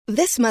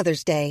This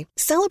Mother's Day,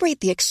 celebrate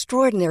the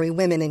extraordinary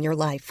women in your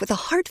life with a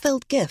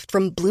heartfelt gift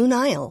from Blue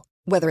Nile.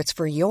 Whether it's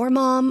for your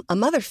mom, a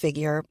mother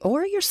figure,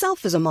 or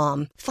yourself as a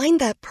mom, find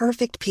that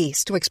perfect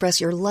piece to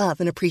express your love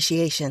and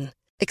appreciation.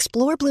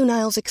 Explore Blue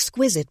Nile's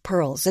exquisite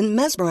pearls and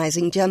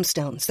mesmerizing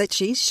gemstones that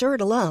she's sure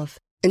to love.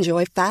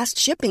 Enjoy fast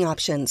shipping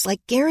options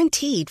like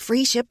guaranteed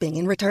free shipping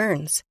and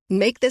returns.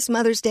 Make this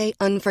Mother's Day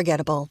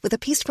unforgettable with a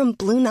piece from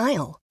Blue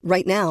Nile.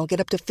 Right now, get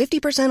up to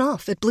 50%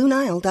 off at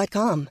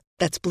BlueNile.com.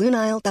 That's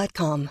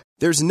BlueNile.com.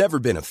 There's never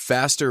been a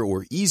faster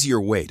or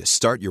easier way to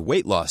start your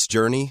weight loss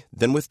journey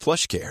than with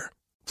PlushCare.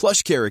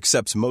 PlushCare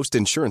accepts most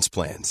insurance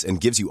plans and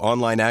gives you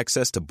online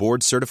access to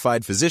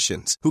board-certified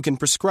physicians who can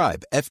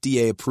prescribe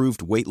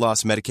FDA-approved weight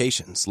loss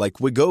medications like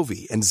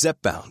Wegovy and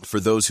Zepbound for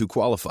those who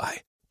qualify.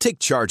 Take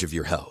charge of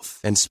your health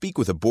and speak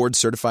with a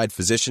board-certified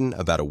physician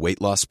about a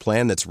weight loss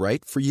plan that's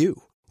right for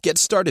you. Get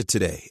started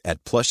today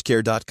at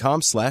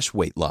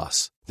plushcare.com/weight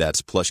loss.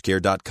 That's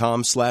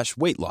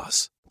plushcare.com/weight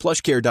loss.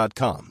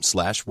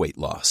 plushcare.com/weight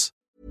loss.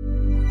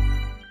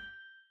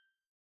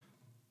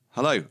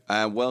 Hello,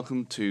 and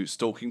welcome to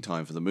Stalking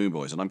Time for the Moon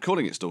Boys. And I'm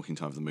calling it Stalking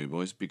Time for the Moon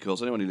Boys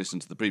because anyone who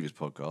listened to the previous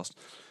podcast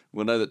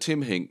will know that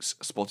Tim Hinks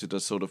spotted a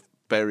sort of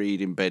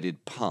buried,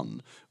 embedded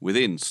pun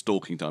within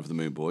Stalking Time for the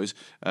Moon Boys,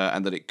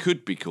 and that it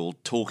could be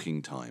called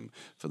Talking Time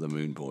for the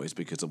Moon Boys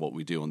because of what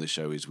we do on this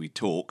show is we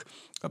talk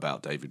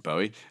about David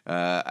Bowie,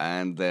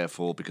 and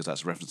therefore, because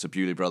that's a reference to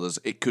Bewley Brothers,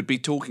 it could be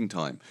Talking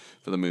Time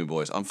for the Moon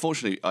Boys.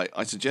 Unfortunately,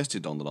 I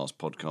suggested on the last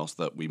podcast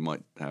that we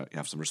might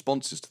have some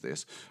responses to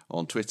this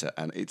on Twitter,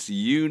 and it's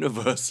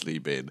universally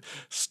been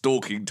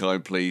Stalking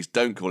Time, please,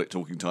 don't call it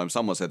Talking Time.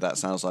 Someone said that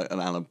sounds like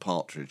an Alan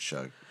Partridge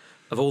show.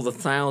 Of all the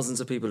thousands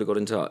of people who got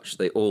in touch,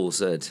 they all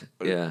said,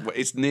 yeah.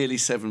 It's nearly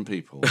 7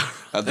 people.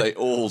 And they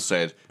all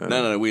said,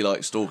 no, we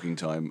like Stalking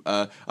Time.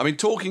 I mean,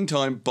 Talking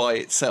Time by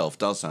itself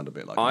does sound a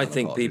bit like I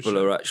think people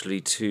are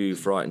actually too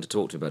frightened to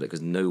talk to about it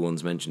because no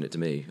one's mentioned it to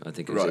me. I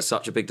think it's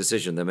such a big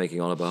decision they're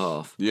making on our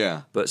behalf.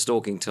 Yeah. But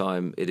Stalking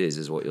Time it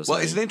is what you're saying.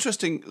 Well, it's an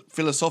interesting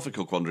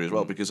philosophical quandary as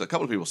well because a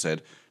couple of people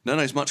said, no,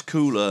 it's much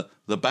cooler,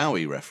 the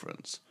Bowie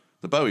reference.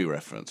 The Bowie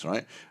reference,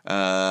 right?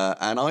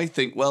 And I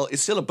think, well,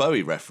 it's still a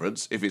Bowie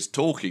reference if it's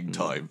Talking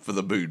Time for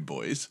the Moon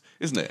Boys,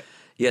 isn't it?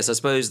 Yes, I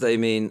suppose they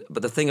mean...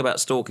 But the thing about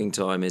Stalking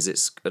Time is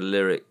it's a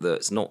lyric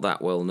that's not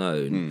that well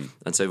known,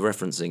 and so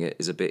referencing it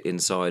is a bit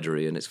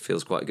insidery and it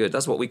feels quite good.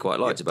 That's what we quite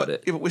liked about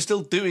it. Yeah, but we're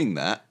still doing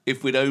that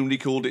if we'd only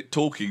called it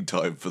Talking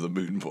Time for the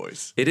Moon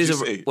Boys. It is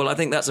well, I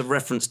think that's a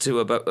reference to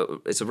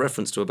it's a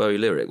reference to a Bowie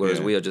lyric, whereas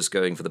we are just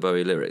going for the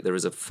Bowie lyric. There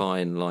is a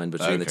fine line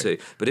between the two.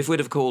 But if we'd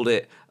have called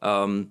it...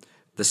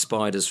 the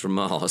Spiders from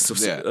Mars,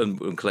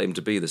 and claimed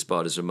to be the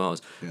Spiders from Mars.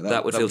 Yeah,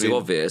 that would feel too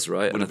obvious,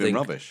 right? Would have been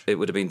rubbish. It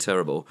would have been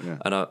terrible. Yeah.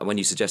 And when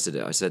you suggested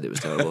it, I said it was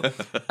terrible.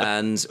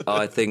 And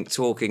I think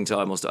Stalking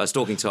Time is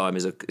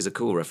a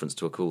cool reference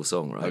to a cool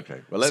song, right?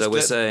 Okay. Well,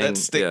 let's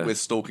stick with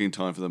Stalking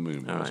Time for the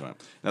Moon Boys. Right.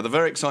 Now, the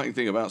very exciting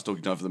thing about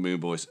Stalking Time for the Moon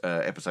Boys,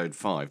 episode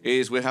 5,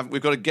 is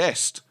we've got a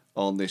guest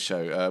on this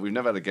show. We've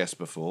never had a guest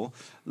before.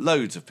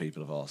 Loads of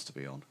people have asked to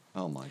be on.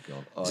 Oh my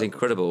God. It's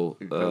incredible.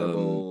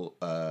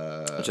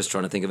 I'm just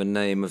trying to think of a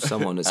name of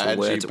someone. It's where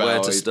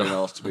to start. Been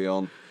asked to be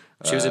on.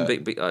 She was in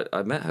Big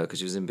I met her because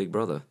she was in Big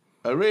Brother.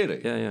 Oh, really?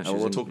 Yeah.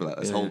 We'll talk about that.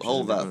 Let's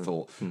hold that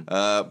thought.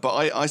 But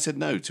I said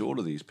no to all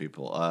of these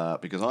people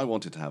because I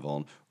wanted to have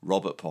on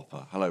Robert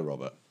Popper. Hello,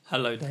 Robert.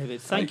 Hello, David.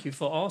 Thank you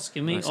for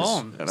asking me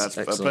on. That's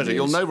a pleasure. News.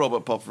 You'll know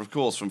Robert Popper, of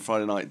course, from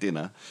Friday Night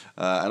Dinner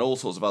and all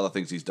sorts of other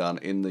things he's done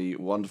in the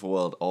wonderful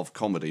world of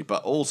comedy.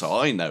 But also,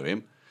 I know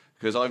him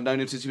because I've known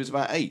him since he was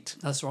about 8.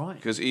 That's right.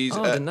 Because he's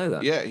I didn't know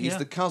that. Yeah, he's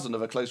the cousin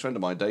of a close friend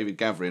of mine, David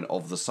Gavrin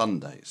of the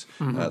Sundays.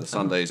 The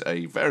Sundays,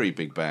 a very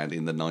big band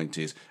in the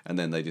 90s, and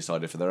then they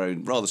decided for their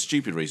own rather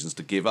stupid reasons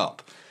to give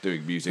up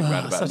doing music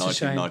around about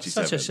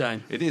 1997. Such a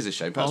shame. It is a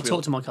shame. I'll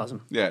talk to my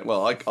cousin. Yeah,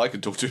 well, I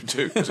could talk to him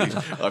too, because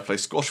I play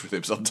squash with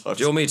him sometimes.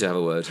 Do you want me to have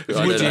a word? Would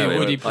you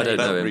I don't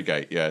know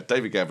him. Yeah,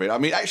 David Gavrin. I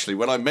mean, actually,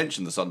 when I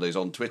mention the Sundays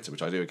on Twitter,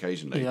 which I do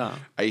occasionally,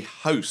 a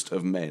host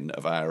of men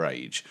of our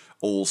age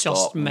all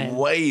start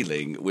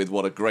wailing with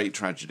what a great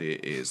tragedy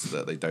it is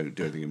that they don't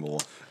do anything anymore,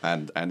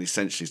 and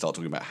essentially start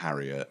talking about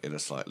Harriet in a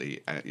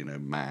slightly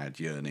mad,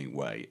 yearning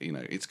way.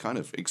 It's kind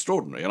of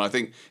extraordinary, and I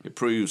think it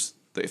proves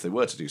that if they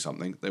were to do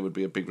something, there would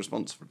be a big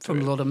response from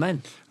a lot of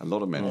men. A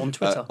lot of men on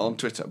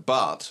Twitter.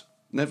 But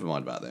never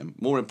mind about them.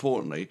 More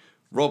importantly,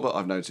 Robert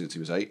I've known since he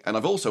was 8, and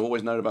I've also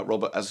always known about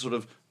Robert as a sort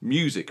of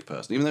music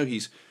person, even though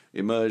he's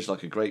emerged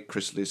like a great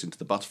chrysalis into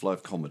the butterfly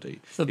of comedy.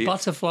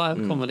 Butterfly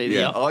of comedy.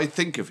 Yeah, I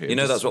think of him.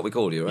 That's what we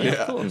call you, right?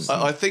 Yeah, of course.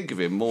 I think of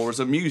him more as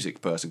a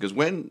music person because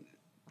when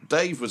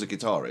Dave was a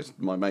guitarist,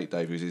 my mate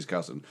Dave, who's his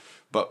cousin,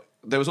 but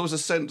there was always a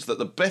sense that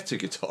the better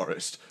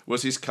guitarist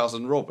was his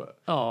cousin Robert.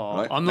 Oh,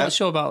 right? I'm not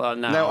sure about that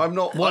now. No, I'm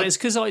not. Well, it's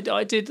because I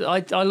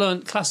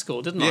learned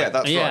classical, didn't I? Yeah,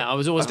 that's right. Yeah, I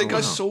was always. I think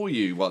I saw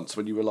you once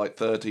when you were like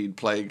 13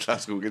 playing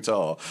classical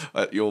guitar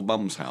at your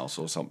mum's house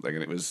or something,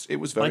 and it was very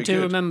good. I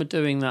do remember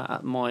doing that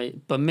at my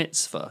bar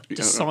mitzvah,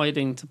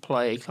 deciding to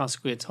play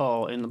classical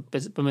guitar in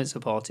the bar mitzvah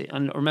party,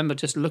 and I remember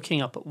just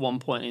looking up at one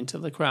point into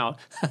the crowd,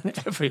 and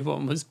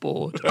everyone was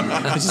bored,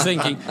 just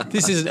thinking,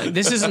 this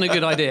isn't a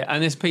good idea,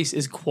 and this piece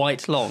is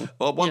quite long.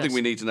 Well, one thing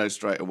we need to know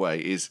straight away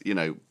is,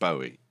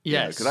 Bowie.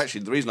 Yes. Because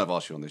actually, the reason I've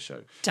asked you on this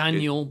show...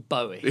 Daniel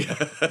Bowie.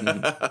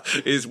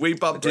 is we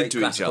bumped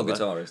into each other.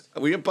 Guitarist.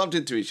 We bumped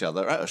into each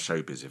other at a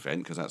showbiz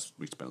event, because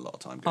we spent a lot of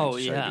time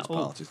going to showbiz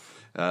parties.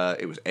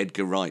 It was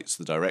Edgar Wright's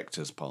The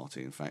Director's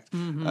Party, in fact.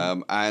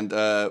 Mm-hmm. And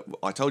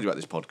I told you about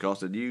this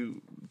podcast, and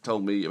you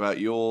told me about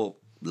your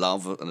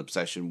love and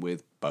obsession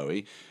with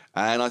Bowie.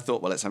 And I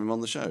thought, well, let's have him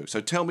on the show.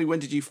 So tell me, when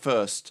did you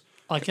first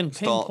I can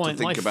start to pinpoint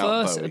think my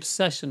about first Bowie?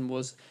 obsession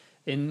was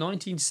in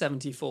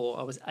 1974.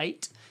 I was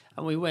 8,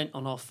 and we went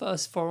on our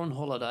first foreign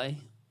holiday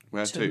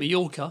to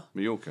Mallorca.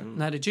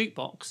 And had a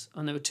jukebox,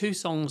 and there were 2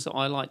 songs that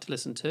I liked to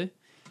listen to.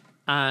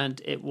 And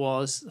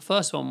the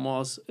first one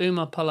was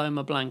Uma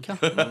Paloma Blanca,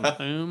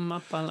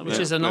 which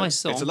is a nice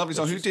song. It's a lovely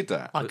song. Who did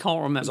that? I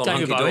can't remember. It was on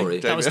David Hunky Bowie. Dory.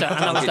 That was David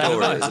Hunky Dory. It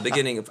Bowie. was the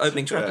beginning of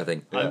opening track, I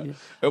think. Yeah.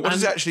 What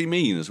does it actually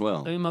mean as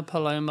well? Uma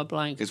Paloma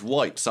Blanca. It's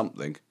white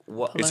something.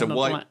 What? It's a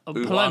white...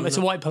 Paloma. It's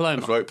a white Paloma.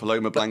 It's white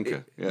Paloma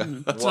Blanca, yeah.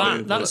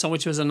 So that song,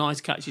 which was a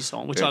nice, catchy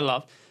song, which I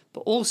loved.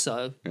 But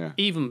also,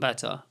 even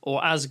better,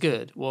 or as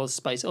good, was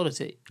Space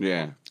Oddity.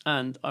 Yeah.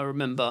 And I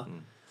remember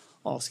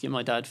asking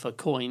my dad for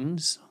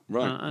coins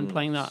and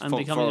playing that and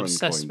becoming Foreign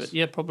obsessed coins. with it.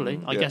 Yeah, probably.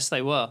 I guess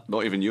they were.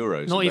 Not even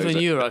euros. Not even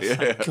euros. Yeah.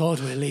 Thank God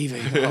we're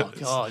leaving. Oh,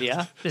 God,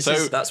 yeah. This So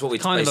is That's what we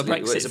kind of a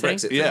basically- Brexit it's a thing.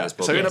 Brexit thing. Yeah. this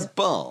So in podcast. a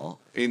bar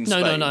in No,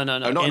 Spain. no. Oh,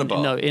 not in a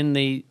bar. No,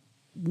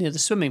 near the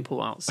swimming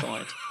pool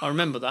outside. I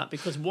remember that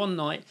because one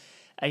night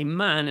a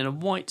man in a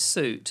white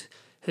suit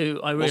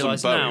who I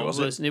realise Bowie, now was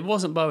it? it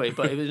wasn't Bowie,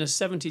 but it was in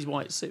a 70s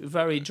white suit,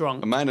 very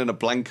drunk. A man in a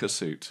Blanca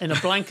suit. In a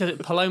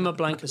Paloma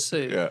Blanca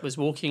suit, Yeah. was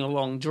walking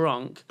along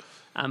drunk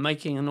and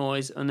making a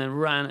noise, and then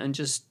ran and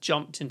just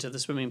jumped into the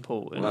swimming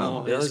pool in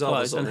all Yeah, his those are the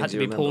clothes sort of and had things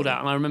to you be pulled remember. out.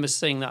 And I remember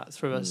seeing that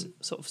through a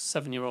sort of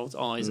 7-year-old's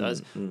eyes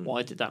as,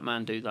 why did that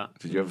man do that?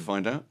 Did you ever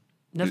find out?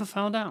 Never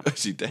found out.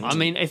 Is he dead? I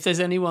mean, if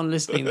there's anyone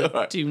listening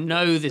that do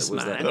know this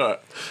man, All right.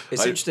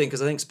 It's interesting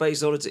because I think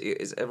Space Oddity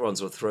is everyone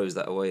sort of throws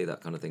that away,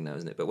 that kind of thing now,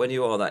 isn't it? But when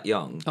you are that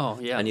young,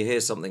 and you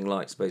hear something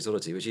like Space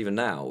Oddity, which even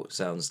now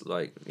sounds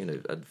like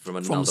from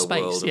another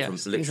space, world, yes, or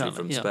from literally exactly,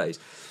 from yeah. space,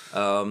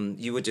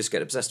 you would just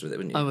get obsessed with it,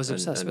 wouldn't you? I was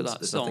obsessed with that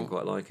There's song. nothing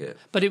quite like it.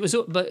 but it was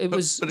But it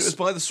was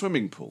by the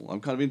swimming pool. I'm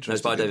kind of No, interested.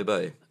 it's by David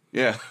Bowie.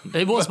 Yeah.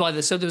 It was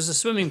so there was a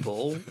swimming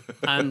pool,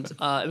 and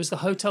it was the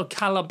Hotel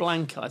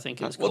Calablanca, I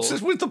think it was called. What's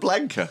this with the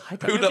Blanca?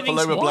 don't Who know, that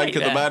Paloma everything's white Blanca,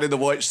 the there. man in the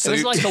white It suit?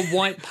 was like a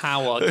white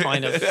power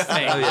kind of thing.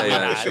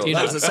 Sure. You That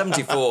know? was at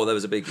 74. There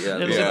was a big. Yeah,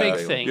 There was a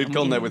big thing. You'd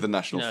gone there with the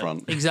National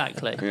Front.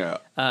 Exactly. Yeah.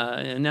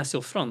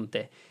 National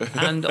Fronte.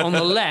 And on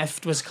the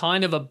left was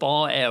kind of a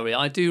bar area.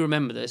 I do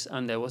remember this,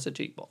 and there was a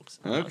jukebox.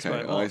 That's where Okay,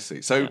 it was. I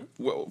see. So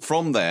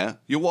from there,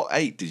 you're what,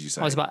 8, did you say?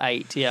 I was about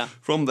 8, yeah.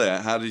 From there,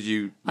 how did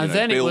you And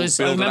then build, it was,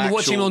 build I an remember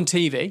watching actual- on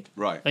TV.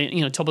 Right.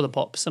 Top of the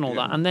Pops and all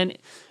that.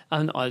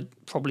 And I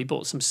probably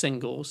bought some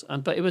singles.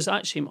 But it was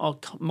actually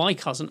my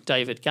cousin,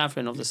 David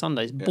Gavrin of the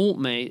Sundays, bought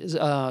me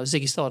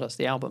Ziggy Stardust,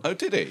 the album. Oh,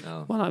 did he?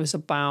 When I was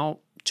about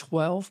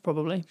 12,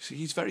 probably. See,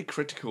 he's very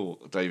critical,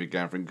 David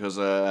Gavrin, because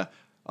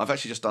I've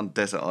actually just done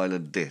Desert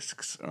Island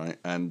Discs, right?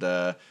 And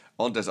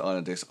on Desert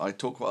Island Discs, I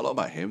talk quite a lot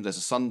about him. There's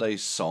a Sunday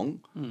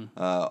song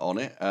on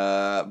it,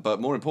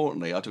 but more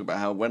importantly, I talk about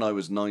how when I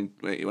was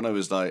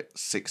like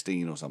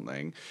 16 or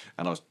something,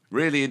 and I was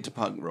really into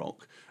punk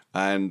rock,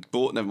 and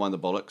bought Nevermind the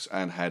Bollocks,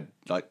 and had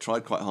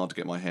tried quite hard to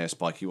get my hair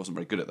spiky. Wasn't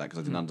very good at that because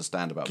I didn't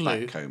understand about Glue.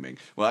 back combing.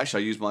 Well,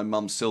 actually, I used my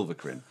mum's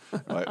Silvercrin,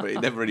 right? But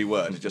it never really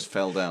worked. It just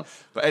fell down.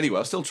 But anyway, I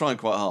was still trying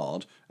quite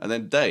hard, and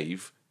then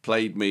Dave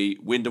played me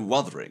Wind and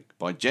Wuthering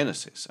by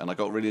Genesis, and I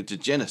got really into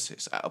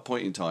Genesis at a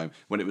point in time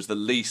when it was the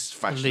least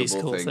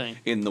fashionable cool thing thing.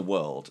 in the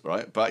world,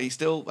 right? But he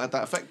still had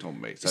that effect on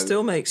me. So It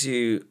still makes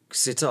you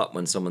sit up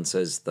when someone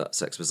says that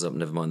Sex Pistols up,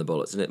 never mind the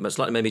bollocks, and it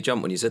slightly made me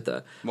jump when you said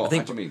that. What, I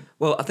think, how do you mean?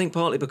 Well, I think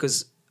partly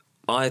because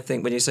I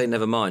think when you say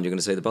never mind, you're going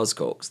to say the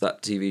Buzzcocks.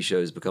 That TV show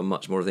has become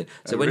much more of a thing.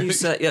 So when you really?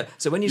 say,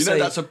 so when you say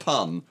that's a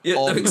pun Yeah,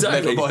 on no,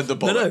 exactly. Nevermind the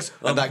Bollocks,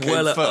 No, and that came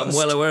I'm first.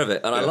 well aware of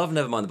it, and I Yeah. love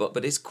Nevermind the Bollocks,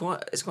 but it's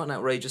quite an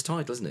outrageous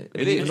title, isn't it?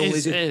 It You is. normally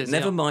It is,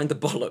 Never yeah. mind the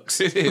bollocks.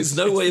 It is. There's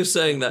no way of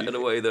saying that in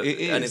a way that It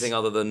is. anything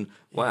other than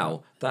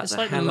wow, that's It's a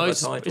like the hell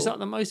most. of a title. Is that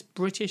the most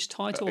British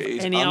title of It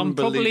is any album?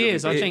 Probably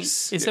is. I think.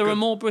 unbelievably Is there big. a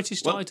more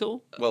British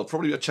title? Well,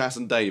 probably a Chas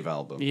and Dave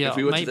album. Yeah, if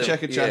we were maybe. to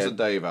check a Chas Yeah. and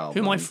Dave album.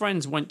 Who my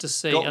friends went to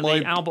see Got at my-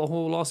 the Albert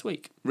Hall last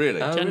week. Really?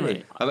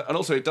 Generally. And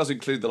also, it does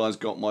include the lines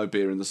 "Got my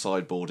beer in the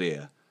sideboard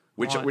ear,"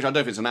 which Right. I don't know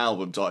if it's an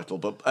album title,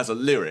 but as a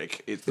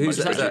lyric, it's the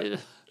Who's most that? British.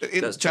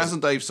 Chas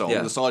and Dave's song,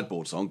 the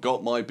sideboard song,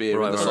 got my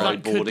beer in the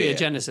sideboard. That could be ear. a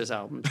Genesis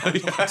album, to be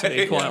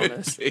quite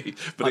honest.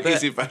 But it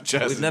is in fact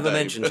Chas and Dave. We've never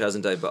mentioned Chas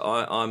and Dave, but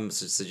I'm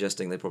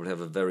suggesting they probably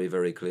have a very,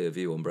 very clear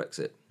view on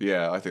Brexit.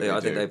 Yeah, I think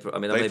they do.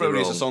 They probably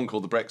use a song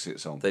called the Brexit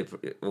song. They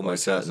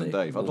almost Chas and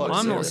Dave.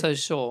 I'm not so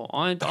sure.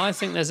 I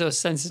think there's a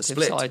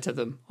sensitive side to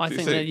them. I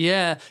think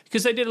that,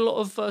 because they did a lot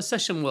of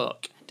session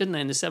work, didn't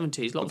they, in the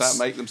 70s? Would that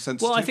make them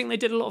sensitive? Well, I think they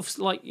did a lot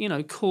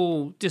of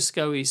cool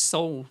disco-y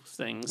soul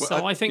things. Well,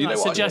 so I think that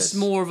suggests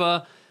more of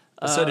a.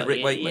 So did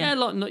Rick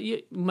Wakeman. Yeah,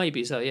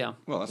 maybe so. Yeah.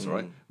 Well, that's all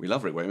right. We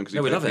love Rick Wakeman because he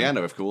plays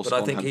piano, of course.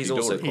 But I think he's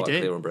also quite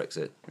clear on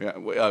Brexit. Yeah.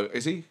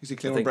 Is he? Is he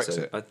clear on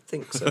Brexit? I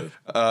think so.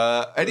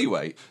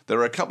 Anyway, there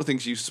are a couple of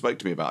things you spoke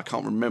to me about. I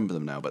can't remember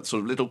them now, but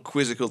sort of little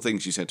quizzical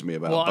things you said to me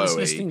about Bowie. Well, I was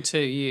listening to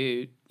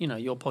your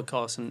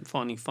podcast and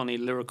finding funny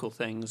lyrical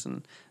things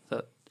and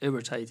that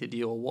irritated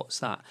you, or what's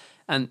that?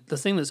 And the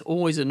thing that's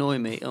always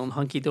annoyed me on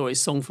Hunky Dory's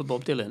Song for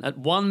Bob Dylan, at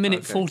 1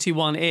 minute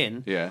 41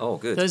 in,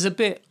 good. There's a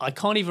bit, I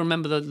can't even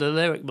remember the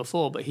lyric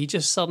before, but he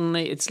just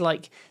suddenly, it's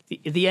like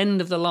the end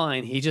of the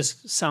line, he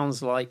just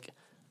sounds like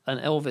an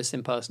Elvis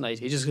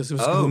impersonator. He just goes,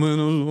 I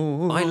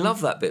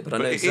love that bit, but I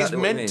know exactly it is what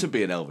meant you mean. to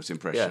be an Elvis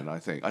impression, I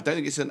think. I don't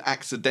think it's an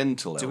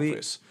accidental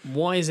Elvis.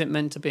 Why is it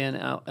meant to be an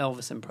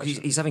Elvis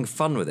impression? He's having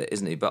fun with it,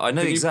 isn't he? But I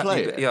know Can exactly.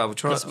 you play it? Yeah, I will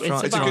try. It's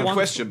a good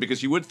question,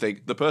 because you would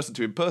think the person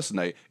to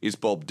impersonate is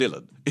Bob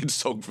Dylan in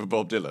Song for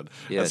Bob Dylan.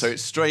 Yes. And so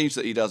it's strange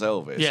that he does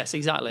Elvis. Yes,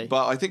 exactly.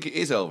 But I think it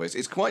is Elvis.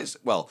 It's quite,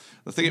 well,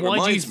 the thing it Why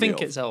reminds me do you think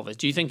of, it's Elvis?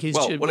 Do you think he's...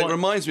 Well, it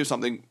reminds me of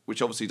something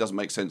which obviously doesn't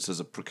make sense as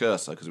a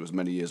precursor because it was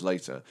many years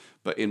later,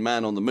 but in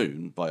Man on the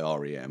Moon by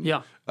R.E.M.,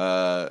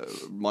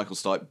 Michael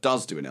Stipe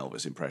does do an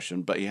Elvis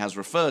impression, but he has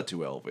referred to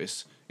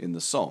Elvis in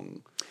the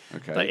song.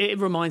 Okay. But it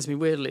reminds me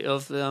weirdly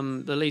of the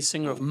lead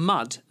singer of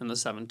Mud in the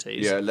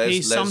 70s. Yeah,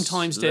 he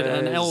sometimes did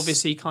an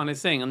Elvis-y kind of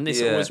thing, and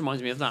this always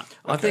reminds me of that.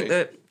 I think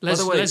that...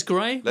 Les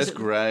Gray? Les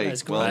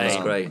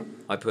Gray.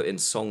 I put in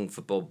Song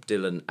for Bob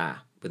Dylan,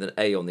 with an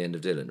A on the end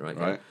of Dylan, right?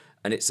 Right.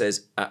 And it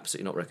says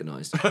absolutely not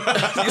recognised.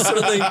 You sort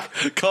of think,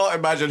 can't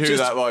imagine who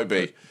that might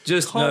be. We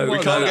can't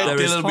get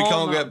Dylan, we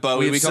can't get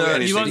Bowie, we can't get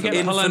anything. You won't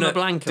get Paloma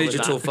Blanca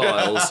digital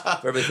files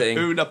for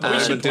everything.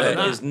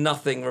 There's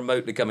nothing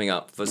remotely coming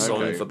up for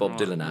Song for Bob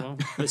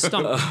Dylan. But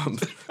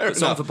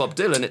Song for Bob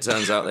Dylan, it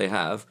turns out they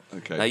have.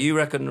 Okay. Now you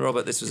reckon,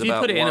 Robert, this was if about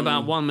you put it in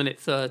about 1 minute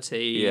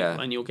 30,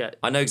 and you'll get...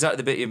 I know exactly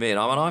the bit you mean.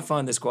 I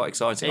find this quite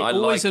exciting. It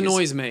always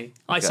annoys me.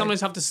 I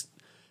sometimes have to...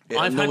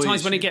 I've had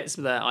times when it gets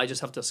there, I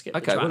just have to skip the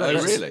track.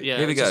 Really? Yeah,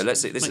 here we go.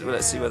 Let's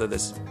see whether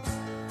this...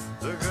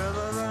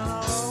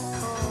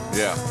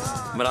 Yeah.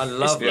 I mean, I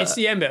love that. It's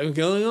the end bit.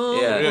 Going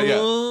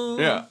on.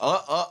 Yeah.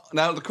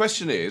 Now, the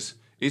question is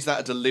that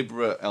a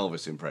deliberate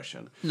Elvis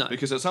impression? No.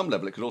 Because at some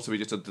level, it could also be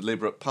just a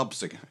deliberate pub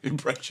singer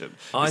impression.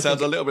 It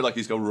sounds a little bit like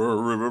he's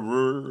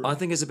going... I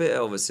think it's a bit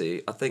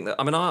Elvis-y. I think that...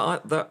 I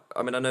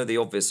know the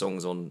obvious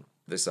songs on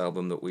this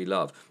album that we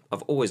love.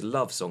 I've always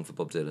loved Song for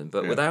Bob Dylan,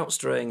 but without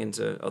straying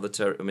into other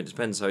territory. I mean, it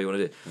depends how you want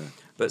to do it. Yeah.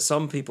 But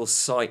some people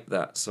cite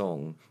that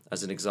song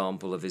as an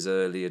example of his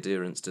early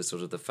adherence to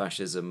sort of the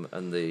fascism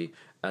and the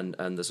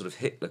sort of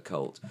Hitler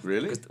cult.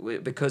 Really?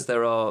 Because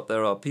there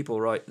are people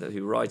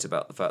who write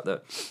about the fact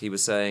that he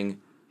was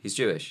saying he's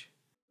Jewish.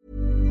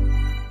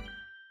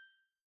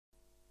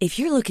 If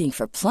you're looking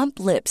for plump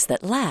lips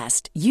that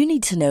last, you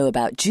need to know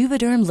about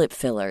Juvederm lip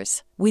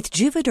fillers. With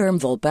Juvederm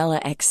Volbella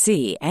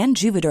XC and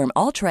Juvederm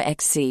Ultra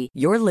XC,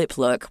 your lip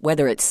look,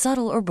 whether it's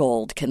subtle or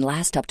bold, can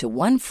last up to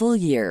 1 full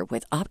year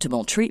with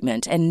optimal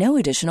treatment and no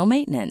additional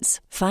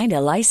maintenance. Find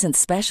a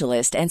licensed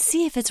specialist and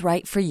see if it's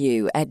right for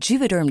you at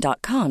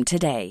Juvederm.com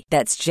today.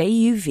 That's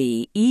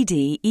JUVEDERM.com.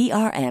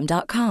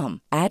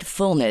 Add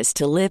fullness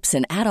to lips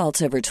in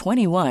adults over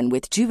 21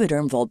 with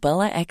Juvederm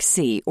Volbella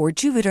XC or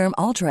Juvederm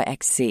Ultra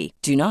XC.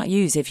 Do not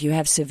use if you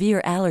have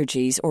severe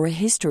allergies or a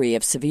history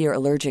of severe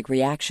allergic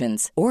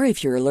reactions, or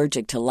if you're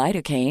allergic to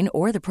lidocaine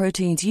or the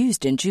proteins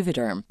used in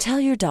Juvederm. Tell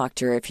your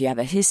doctor if you have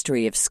a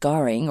history of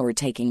scarring or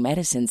taking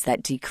medicines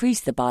that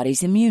decrease the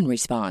body's immune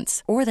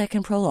response or that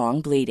can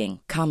prolong bleeding.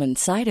 Common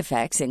side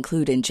effects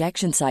include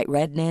injection site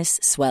redness,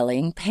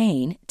 swelling,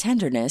 pain,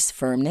 tenderness,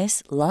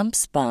 firmness,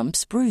 lumps,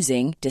 bumps,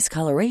 bruising,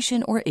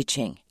 discoloration, or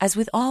itching. As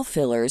with all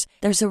fillers,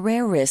 there's a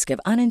rare risk of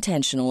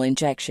unintentional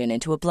injection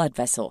into a blood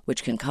vessel,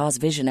 which can cause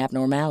vision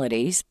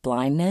abnormalities,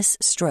 blindness,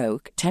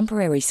 stroke,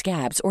 temporary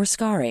scabs, or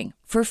scarring.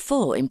 For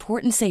full,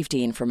 important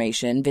safety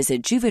information,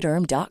 visit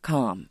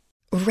Juvederm.com.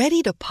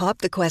 Ready to pop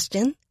the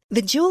question?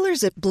 The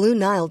jewelers at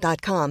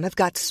BlueNile.com have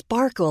got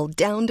sparkle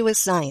down to a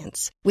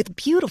science with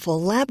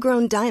beautiful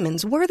lab-grown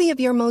diamonds worthy of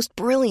your most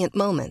brilliant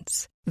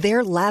moments.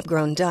 Their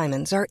lab-grown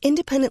diamonds are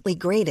independently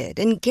graded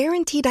and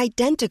guaranteed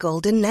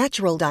identical to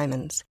natural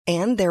diamonds,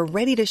 and they're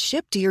ready to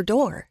ship to your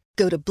door.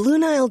 Go to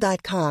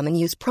BlueNile.com and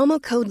use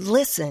promo code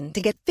LISTEN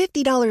to get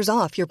 $50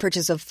 off your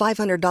purchase of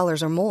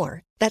 $500 or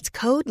more. That's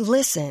code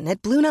LISTEN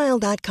at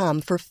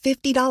BlueNile.com for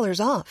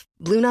 $50 off.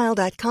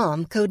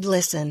 BlueNile.com, code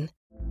LISTEN.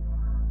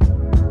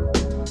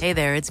 Hey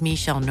there, it's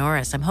Michelle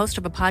Norris. I'm host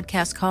of a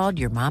podcast called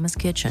Your Mama's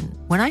Kitchen.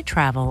 When I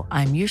travel,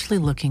 I'm usually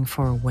looking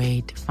for a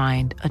way to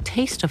find a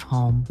taste of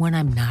home when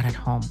I'm not at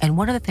home. And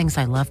one of the things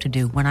I love to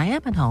do when I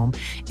am at home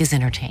is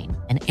entertain.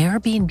 And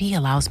Airbnb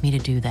allows me to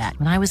do that.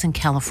 When I was in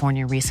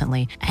California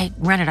recently, I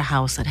rented a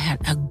house that had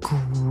a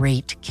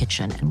great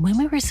kitchen. And when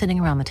we were sitting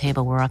around the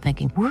table, we're all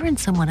thinking, we're in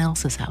someone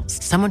else's house.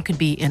 Someone could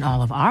be in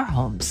all of our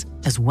homes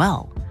as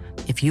well.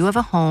 If you have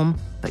a home,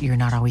 but you're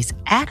not always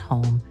at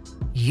home,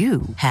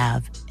 you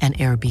have an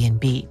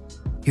Airbnb.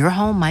 Your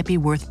home might be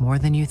worth more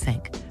than you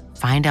think.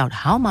 Find out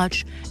how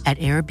much at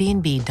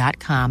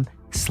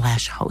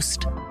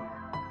airbnb.com/host.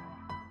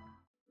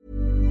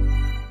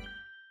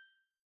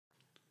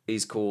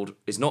 He's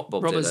not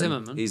Bob Robert Dylan.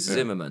 Zimmerman. He's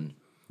Zimmerman.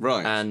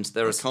 Right. And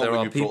there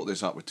are you brought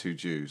this up with two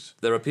Jews.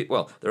 There are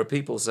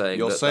people saying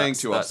You're that saying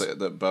to us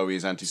that Bowie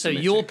is anti-Semitic.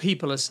 So your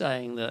people are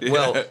saying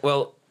that.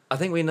 Well, I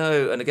think we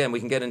know, and again,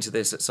 we can get into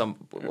this at some,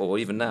 or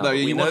even now. No,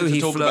 we know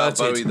he talk about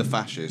Bowie the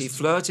fascist. He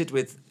flirted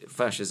with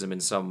fascism in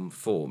some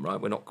form,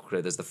 right? We're not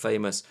clear. There's the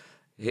famous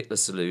Hitler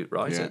salute,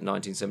 right, at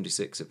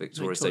 1976 at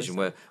Victoria Station,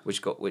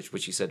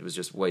 which he said was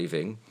just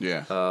waving.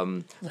 Yeah.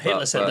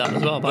 Hitler said that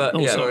as well. But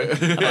sorry. And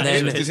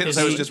then did Hitler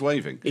say it was just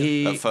waving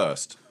at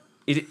first?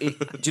 Do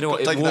you know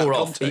what? It wore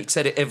off. He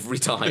said it every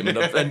time, and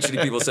eventually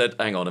people said,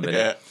 "Hang on a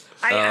minute,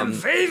 I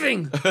am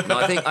waving." No,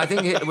 I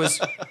think Hitler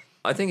was.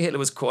 I think Hitler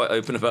was quite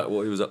open about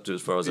what he was up to,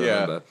 as far as I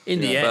remember.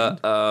 In the end.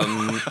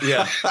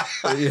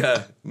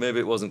 But, maybe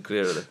it wasn't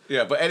clear.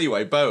 Yeah, but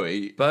anyway,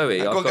 Bowie.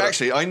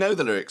 Actually, I know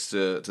the lyrics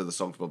to the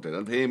song from Bob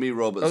Dylan. Hear me,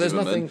 Robert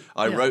Zimmerman.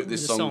 I wrote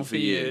this song for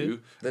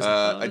you.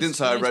 I didn't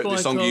say I wrote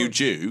this song, you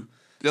Jew.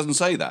 He doesn't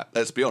say that,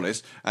 let's be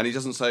honest. And he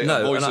doesn't say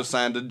a voice of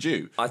sand and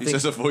Jew. He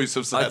says a voice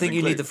of sand and I think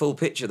you glue. need the full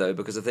picture, though,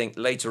 because I think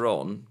later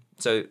on...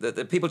 So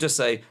the people just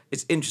say,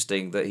 it's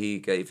interesting that he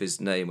gave his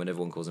name when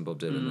everyone calls him Bob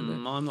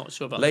Dylan. I'm not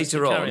sure about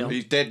later this. on.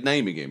 He's dead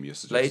naming him, you're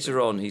suggesting.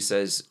 Later on,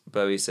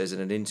 Bowie says in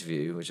an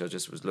interview, which I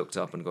just looked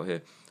up and got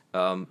here,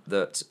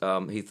 that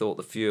he thought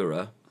the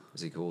Führer,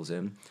 as he calls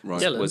him,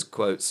 was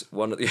quotes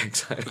one of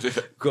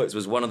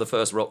the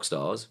first rock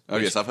stars.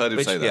 Yes, I've heard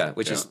him say that. Yeah,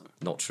 which is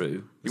not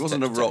true. He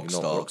wasn't a rock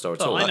star. Not a rock star at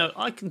all. I know.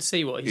 I can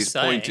see what he's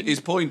saying. His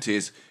point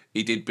is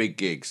he did big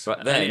gigs.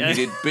 Right, then he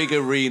did big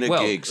arena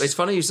gigs. It's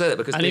funny you say that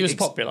because he was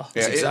popular.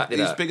 Yeah, exactly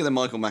he's bigger than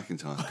Michael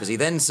McIntyre. Because he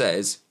then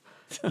says,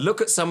 look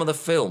at some of the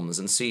films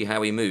and see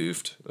how he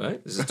moved.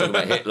 Right? This is talking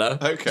about Hitler.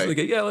 Okay. So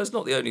go, that's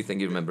not the only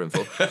thing you remember him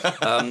for.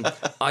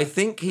 I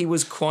think he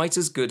was quite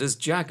as good as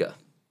Jagger.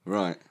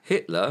 Right.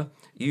 Hitler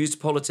used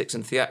politics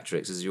and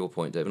theatrics, as your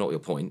point, David. Not your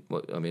point. I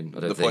don't think.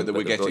 The point that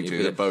we're getting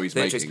to, that Bowie's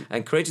making.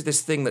 And created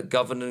this thing that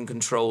governed and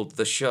controlled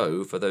the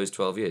show for those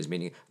 12 years,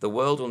 meaning the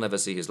world will never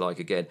see his like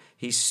again.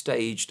 He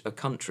staged a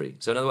country.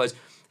 So in other words,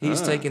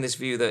 he's taking this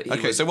view that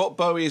he so what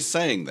Bowie is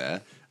saying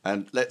there,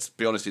 and let's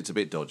be honest, it's a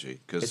bit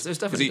dodgy. It's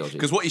definitely dodgy.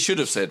 Because what he should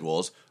have said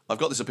was, I've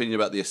got this opinion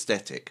about the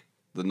aesthetic.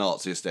 The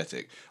Nazi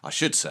aesthetic. I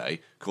should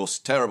say, of course,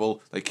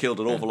 terrible. They killed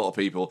an awful lot of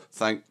people.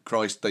 Thank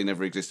Christ they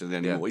never existed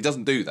anymore. Yeah. He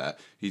doesn't do that.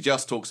 He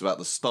just talks about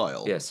the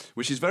style,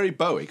 which is very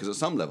Bowie, because at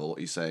some level what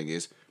he's saying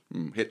is,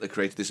 Hitler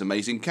created this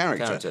amazing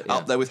character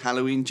up there with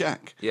Halloween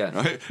Jack. Yeah.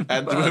 Right?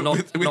 And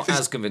not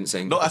as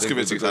convincing. Not as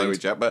convincing as Halloween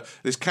Jack, but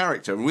this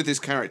character, and with this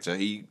character,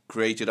 he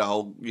created a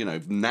whole,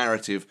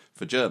 narrative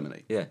for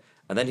Germany. Yeah.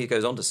 And then he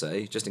goes on to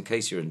say, just in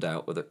case you're in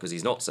doubt, because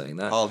he's not saying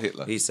that. Heil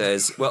Hitler. He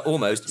says, well,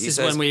 almost. This is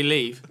when we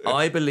leave.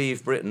 I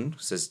believe Britain,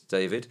 says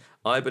David,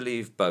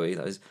 Bowie,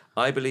 that is,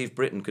 I believe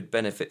Britain could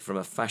benefit from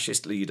a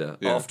fascist leader.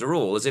 Yeah. After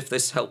all, as if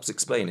this helps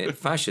explain it,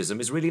 fascism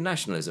is really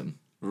nationalism.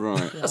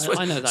 Right. Yeah,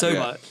 I know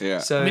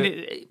that. So, I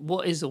mean,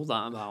 what is all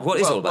that about? What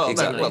is all about?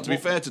 Exactly. Well, to be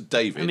fair to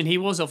David, I mean, he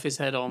was off his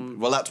head on.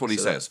 Well, that's what he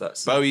says.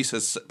 Bowie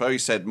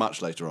said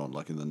much later on,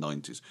 like in the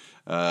 90s.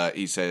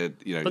 He said,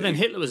 But then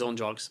Hitler was on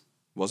drugs.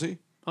 Was he?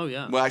 Oh,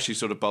 yeah. Well, actually,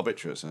 sort of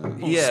barbiturous.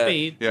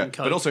 Speed. Yeah.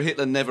 But also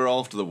Hitler never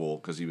after the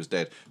war, because he was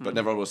dead, but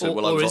never said,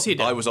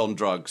 I was on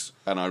drugs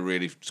and I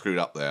really screwed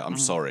up there. I'm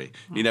sorry.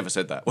 He never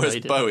said that. Whereas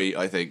Bowie,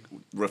 I think,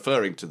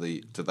 referring to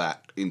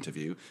that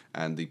interview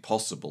and the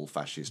possible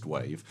fascist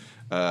wave,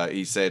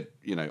 he said,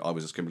 I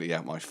was just completely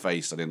out of my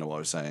face. I didn't know what I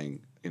was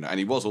saying. And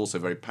he was also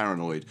very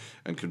paranoid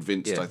and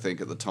convinced, I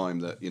think, at the time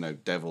that,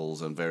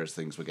 devils and various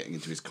things were getting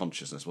into his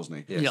consciousness, wasn't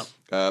he? Yes.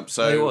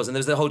 Yeah. He was. And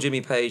there's the whole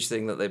Jimmy Page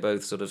thing that they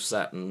both sort of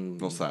sat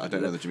and... What's that? I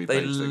don't know the Jimmy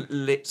Page thing. They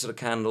lit sort of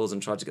candles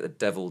and tried to get the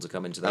devil to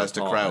come into their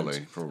apartment.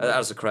 Crowley, probably.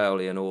 Alistair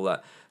Crowley and all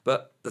that.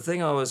 But the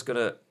thing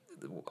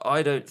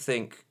I don't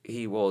think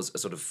he was a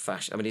sort of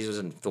fashion. I mean, he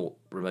hasn't thought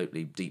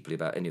remotely deeply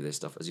about any of this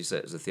stuff, as you said,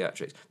 it was the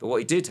theatrics. But what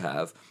he did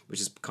have, which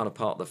is kind of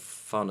part of the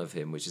fun of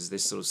him, which is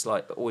this sort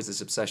of always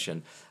this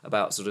obsession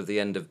about sort of the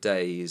end of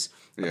days,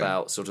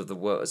 about sort of the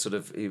world,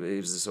 he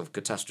was a sort of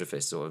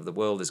catastrophist, sort of the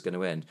world is going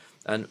to end.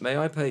 And may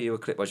I play you a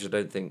clip which I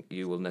don't think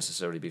you will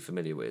necessarily be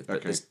familiar with,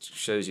 but this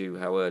shows you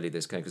how early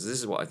this came, because this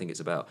is what I think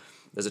it's about.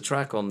 There's a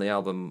track on the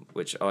album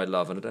which I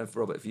love, and I don't know,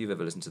 Robert, if you've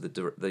ever listened to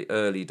the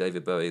early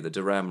David Bowie, the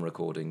Duran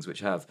recordings,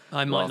 which have...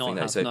 I might not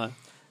have, no.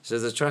 So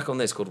there's a track on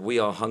this called "We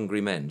Are Hungry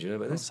Men." Do you know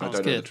about this? I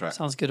don't know the track.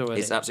 Sounds good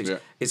already. It's absolutely.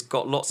 Yeah. It's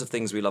got lots of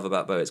things we love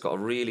about Bowie. It's got a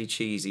really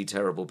cheesy,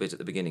 terrible bit at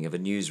the beginning of a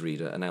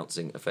newsreader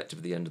announcing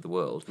effectively the end of the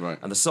world. Right.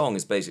 And the song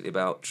is basically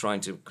about trying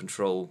to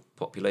control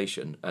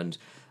population and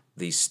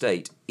the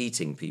state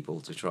eating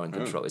people to try and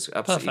control. It's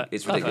absolutely Perfect.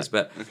 it's ridiculous,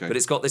 but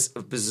it's got this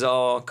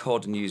bizarre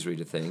cod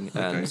newsreader thing.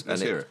 And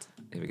let's hear it.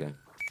 Here we go.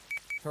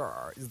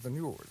 Here is the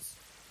news.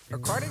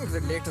 According to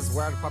the latest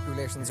World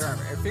Population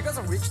Survey, figures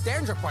have reached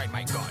danger point,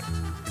 my God.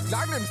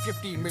 London,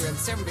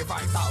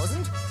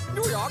 15,075,000.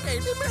 New York,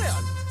 80 million.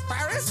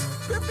 Paris,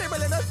 50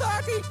 million and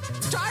 30.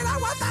 China,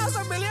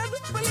 1,000 million.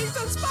 Believed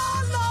in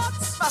small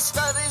lots.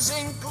 Mustard is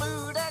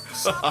included.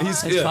 It's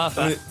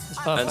perfect. It's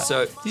perfect. And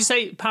so, did you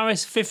say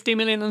Paris 50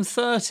 million and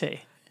 30?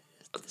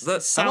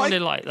 That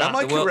sounded like that. Am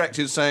I correct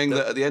in saying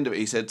that at the end of it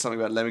he said something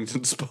about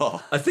Leamington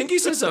Spa? I think he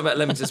said something about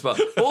Leamington Spa.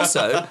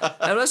 Also,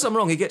 unless I'm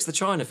wrong, he gets the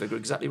China figure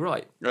exactly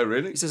right. Oh,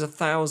 really? He says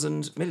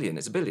 1,000 million.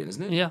 It's a billion,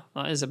 isn't it? Yeah,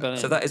 that is a billion.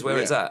 So that is where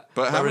it's at.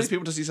 But how many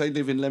people does he say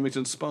live in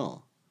Leamington Spa?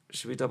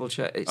 Should we double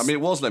check? I mean,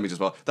 it was Leamington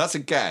Spa. That's a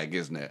gag,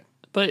 isn't it?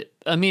 But,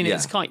 I mean,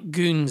 it's quite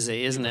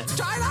goonsy, isn't it?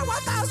 China,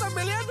 1,000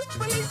 million.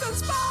 Billington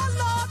Spa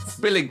lots.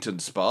 Billington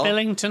Spa?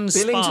 Billington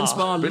Spa. Billington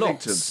Spa lots.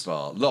 Billington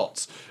Spa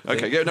lots.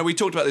 Okay, yeah, no, we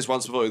talked about this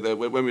once before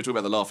when we were talking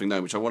about the Laughing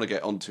Gnome, which I want to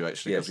get onto,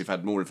 actually, because we've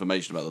had more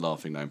information about the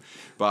Laughing Gnome.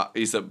 But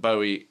is that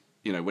Bowie,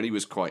 you know, when he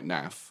was quite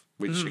naff,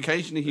 which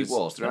occasionally he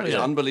was throughout his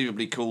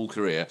unbelievably cool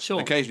career. Sure.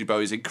 Occasionally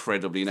Bowie's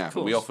incredibly naff.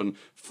 And we often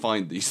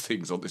find these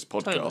things on this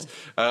podcast.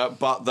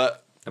 But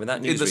that... I mean,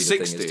 that in the 60s,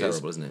 thing is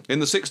terrible, isn't it? In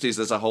the 60s,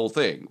 there's a whole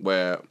thing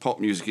where pop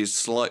music is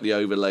slightly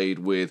overlaid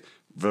with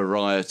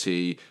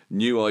variety,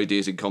 new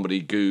ideas in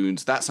comedy,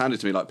 goons. That sounded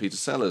to me like Peter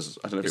Sellers.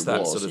 I don't know if it that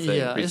was. sort of thing.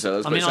 Yeah, Peter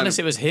Sellers, I mean, unless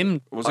it was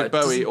him. Was it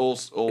Bowie or...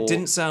 It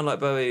didn't sound like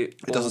Bowie.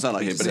 It doesn't sound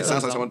like him, but it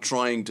sounds like someone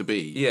trying to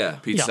be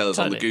Peter Sellers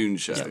on the Goon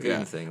Show. Yeah,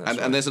 Goon thing,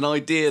 and there's an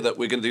idea that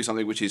we're going to do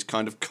something which is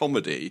kind of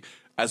comedy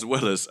as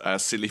well as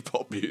silly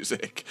pop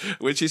music,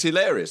 which is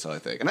hilarious, I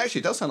think. And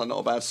actually, it does sound like not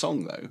a bad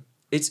song, though.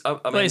 It's.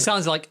 But it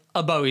sounds like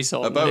a Bowie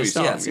song. A Bowie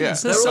song, yeah.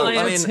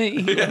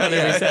 Society.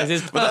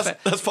 But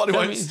that's partly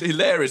why it's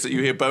hilarious that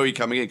you hear Bowie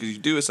coming in, because you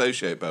do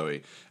associate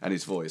Bowie and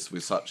his voice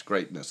with such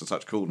greatness and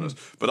such coolness.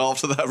 But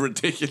after that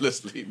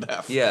ridiculously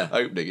naff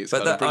opening, it's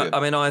kind of brilliant. I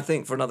mean, I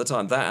think for another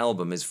time, that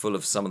album is full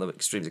of some of the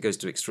extremes. It goes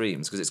to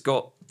extremes because it's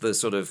got the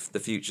sort of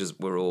the futures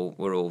we're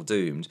all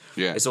doomed.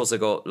 Yeah. It's also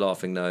got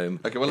Laughing Gnome.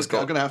 Okay, well, I'm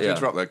going to have to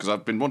interrupt there because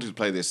I've been wanting to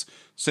play this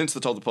since the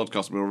top of the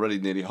podcast. We're already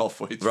nearly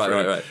halfway through.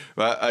 Right.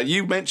 But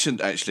you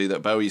mentioned actually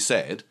that Bowie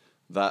said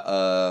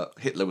that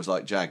Hitler was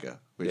like Jagger,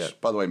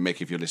 which, by the way,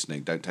 Mick, if you're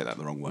listening, don't take that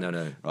the wrong way.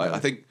 No. Right? No. I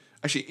think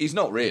actually he's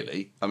not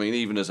really. I mean,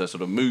 even as a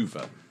sort of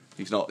mover,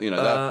 he's not. You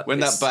know, when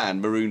that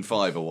band Maroon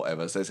 5 or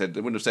whatever, they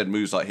wouldn't have said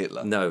moves like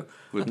Hitler. No,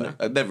 would they?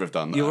 They'd never have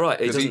done that. You're right.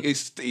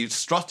 Because he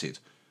strutted.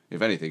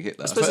 If anything,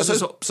 Hitler.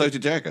 So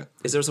did Jagger.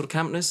 Is there a sort of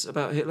campness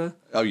about Hitler?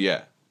 Oh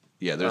yeah.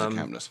 Yeah, there's a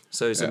campness.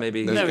 So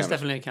maybe... There is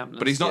definitely a campness.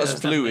 But he's not as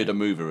fluid a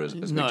mover as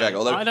Mick Jagger.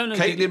 Although I don't know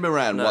Caitlin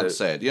Moran once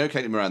said... You know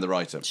Caitlin Moran, the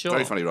writer? Sure.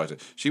 Very funny writer.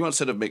 She once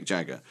said of Mick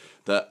Jagger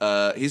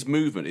that his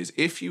movement is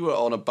if you were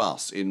on a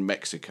bus in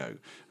Mexico,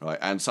 right,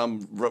 and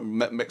some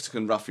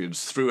Mexican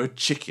ruffians threw a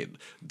chicken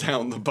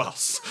down the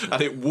bus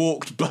and it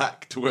walked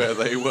back to where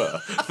they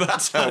were.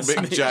 That's how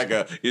Mick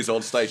Jagger is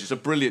on stage. It's a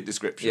brilliant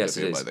description of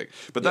him, I think.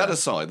 But that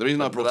aside, the reason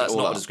I brought it all up... That's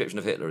not a description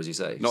of Hitler, as you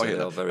say. Not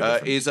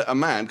Hitler. Is a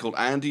man called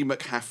Andy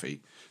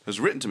McHaffey has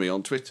written to me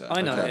on Twitter.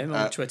 I know him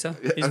on Twitter.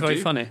 He's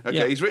very funny.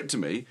 Okay, he's written to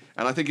me,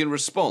 and I think in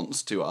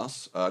response to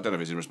us, I don't know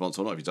if it's in response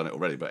or not, if he's done it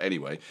already, but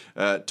anyway,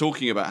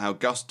 talking about how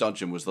Gus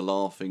Dudgeon was the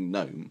Laughing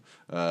Gnome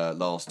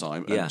last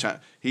time.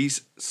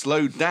 He's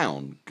slowed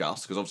down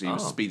Gus, because obviously he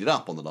was speeded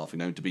up on the Laughing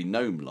Gnome to be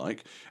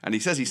gnome-like, and he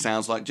says he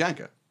sounds like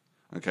Jagger.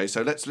 Okay,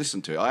 so let's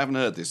listen to it. I haven't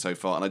heard this so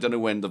far, and I don't know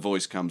when the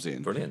voice comes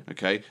in. Brilliant.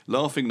 Okay,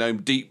 Laughing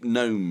Gnome Deep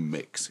Gnome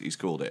Mix, he's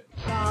called it.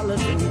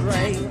 Scarlet and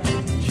grey,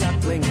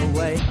 shuffling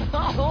away.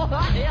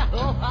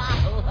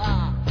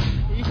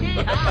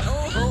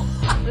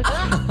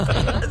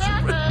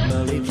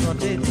 Burley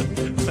trotted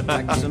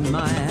back to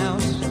my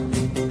house,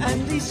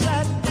 and he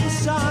sat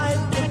beside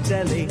the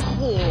telly.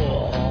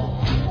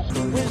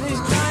 With his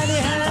tiny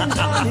hands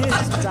on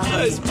his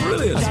tummy. It's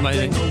brilliant. It's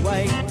amazing.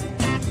 Away,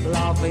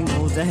 laughing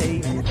all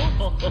day.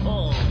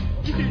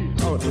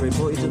 Oh, to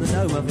report you to the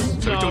gnome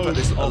office. So we talked about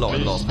this a lot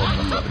in the last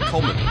podcast, about the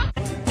comedy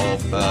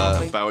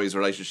of Bowie's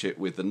relationship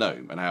with the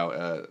gnome, and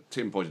how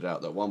Tim pointed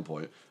out that at one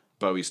point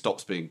Bowie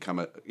stops being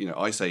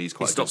I say he's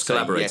quite he good stops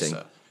collaborating.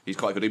 Yes-er. He's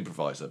quite a good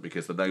improviser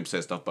because the gnome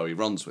says stuff, Bowie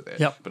runs with it.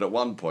 Yep. But at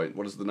one point,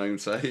 what does the gnome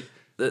say?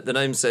 The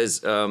gnome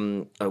says,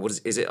 "What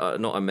is it?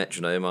 Not a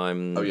metronome.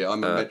 I'm a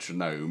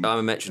metronome. I'm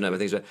a metronome." I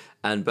think so.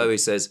 And Bowie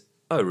says,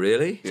 "Oh,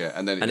 really?" Yeah,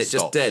 and then it's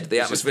just dead. The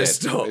atmosphere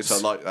stops.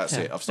 It's like that's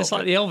it. I've stopped. It's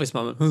like the Elvis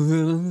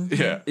moment.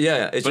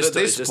 Yeah. But at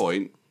this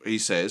point, he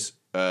says,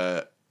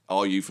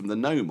 "Are you from the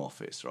gnome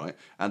office?" Right?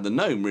 And the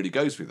gnome really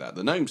goes with that.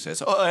 The gnome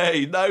says, "Oh,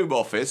 hey, gnome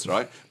office,"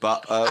 right?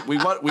 But we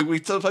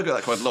talk about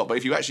that quite a lot. But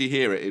if you actually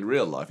hear it in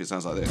real life, it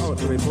sounds like this. Oh,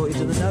 to report you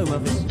to the gnome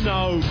office.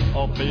 Gnome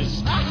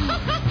office.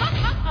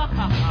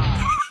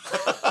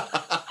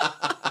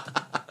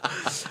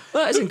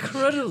 That is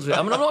incredible.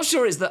 I mean, I'm not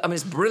sure it's that. I mean,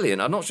 it's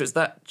brilliant. I'm not sure it's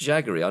that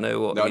jaggery. I know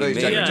what you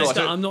mean.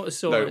 I'm not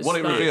sure. No, what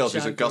it reveals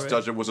is that Gus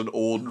Dudgeon was an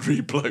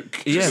ordinary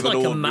bloke. Yeah, it's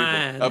like a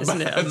man,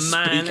 isn't it? A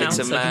man. It's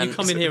a man. Can you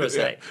come in here a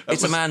sec?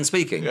 It's a man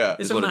speaking. Yeah,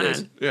 it's a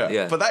man.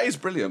 Yeah, but that is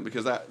brilliant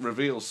because that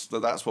reveals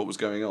that that's what was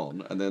going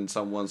on, and then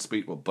someone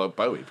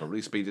Bowie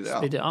probably speeded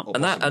it up.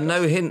 And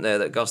no hint there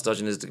that Gus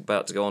Dudgeon is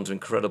about to go on to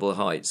incredible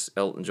heights,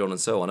 Elton John and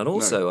so on. And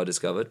also, I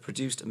discovered,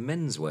 produced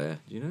menswear.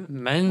 Do you know?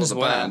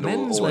 Menswear.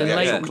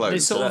 Menswear.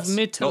 This sort of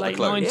mid to late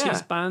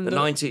 90s band.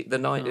 No, he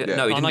didn't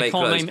make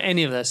clothes. I can't name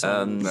any of their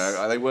songs.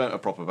 No, they weren't a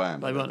proper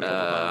band. They weren't a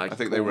proper band. I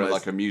think they were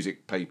like a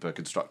music paper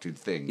constructed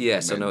thing.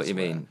 Yes, I know what you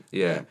mean.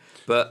 Yeah.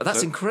 But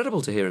that's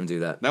incredible to hear him do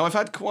that. Now, I've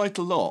had quite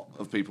a lot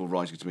of people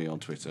writing to me on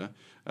Twitter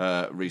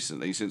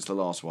recently since the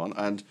last one,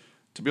 and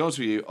to be honest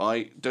with you,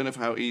 I don't know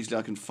how easily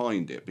I can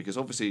find it, because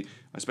obviously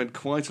I spend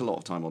quite a lot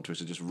of time on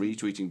Twitter just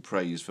retweeting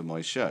praise for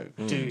my show.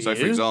 So,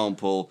 for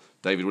example,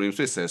 David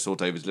Williams-Smith says, saw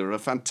David deliver a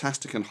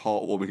fantastic and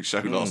heartwarming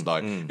show last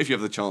night. If you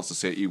have the chance to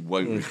see it, you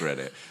won't regret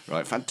it.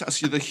 Right?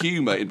 Fantastic. The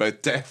humour in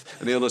both death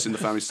and the illness in the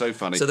family is so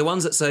funny. So the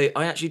ones that say,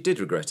 I actually did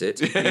regret it,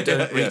 you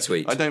don't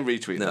retweet. I don't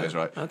retweet those,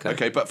 right?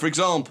 Okay, but for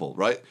example,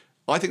 right,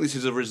 I think this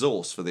is a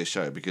resource for this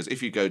show, because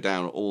if you go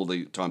down all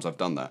the times I've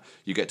done that,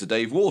 you get to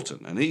Dave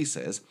Wharton, and he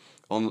says...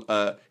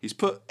 he's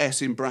put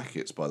S in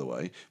brackets, by the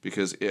way,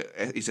 because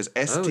he says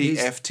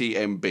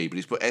STFTMB, but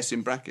he's put S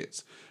in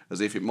brackets as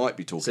if it might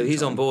be talking. So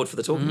he's time. on board for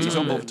the talking time. He's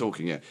on board for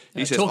talking,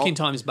 He says talking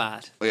time is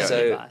bad. Yeah.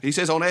 So he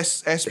says on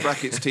S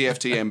brackets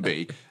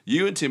TFTMB,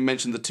 you and Tim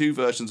mentioned the two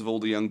versions of All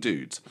the Young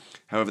Dudes.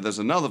 However, there's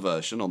another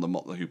version on the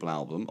Mott the Hoople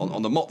album,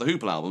 on the Mott the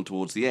Hoople album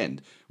towards the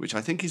end, which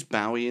I think is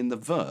Bowie in the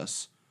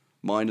verse.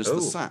 Minus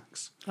the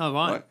sax. Oh,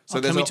 right.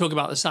 So can we talk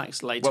about the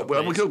sax later?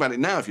 Well, we'll talk about it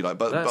now if you like,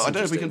 but I don't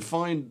know if we can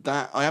find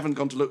that. I haven't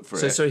gone to look for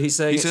it. So he's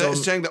saying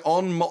saying that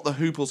on Mott the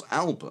Hoople's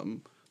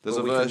album, there's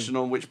a version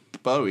on which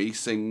Bowie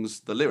sings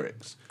the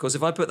lyrics. Because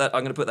if I put that,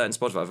 I'm going to put that in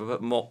Spotify. If I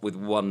put Mott with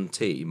one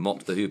T,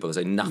 Mott the Hoople, I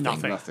say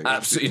nothing.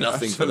 Absolutely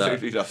nothing for that.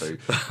 Absolutely nothing.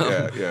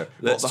 Yeah.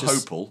 Mott the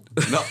Hoople,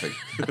 nothing.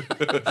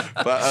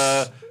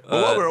 But...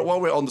 while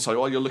we're on the site,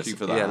 while you're looking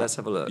for that, let's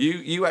have a look.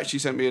 You actually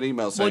sent me an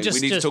email saying we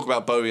need to talk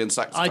about Bowie and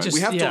saxophone. We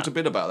have talked a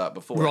bit about that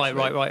before. Right.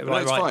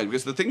 It's fine,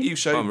 because the thing you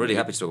showed me... I'm really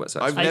happy to talk about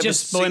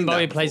saxophone. When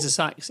Bowie plays the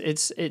sax,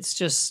 it's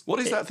just... What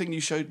is that thing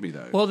you showed me,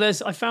 though? Well,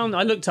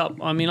 I looked up,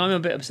 I mean, I'm a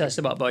bit obsessed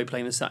about Bowie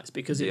playing the sax,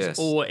 because it's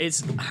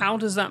how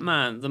does that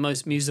man, the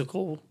most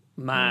musical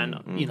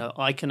man,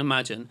 I can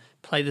imagine,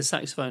 play the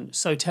saxophone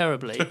so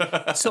terribly?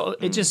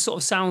 It just sort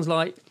of sounds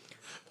like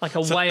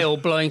a whale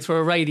blowing through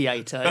a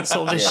radiator. It's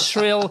sort of this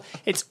shrill.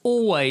 It's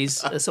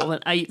always a sort of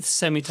an eighth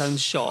semitone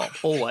shot.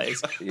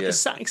 Always the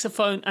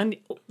saxophone, and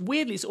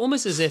weirdly, it's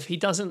almost as if he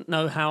doesn't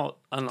know how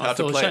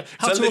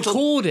to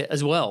record it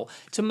as well,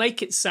 to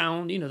make it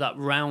sound, that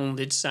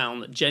rounded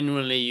sound that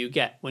generally you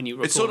get when you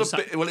record. It's sort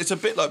of it's a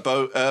bit like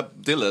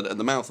Dylan and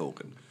the mouth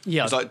organ.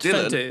 Yeah, it's like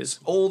Dylan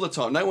all the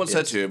time. No one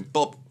said to him,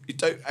 Bob, you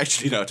don't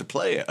actually know how to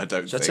play it, I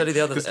don't think. I'll tell you the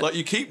other thing. Like,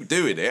 you keep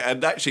doing it,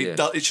 and actually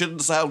it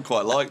shouldn't sound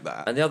quite like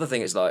that. And the other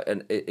thing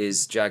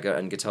is Jagger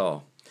and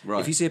guitar. Right.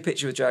 If you see a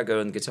picture of Jagger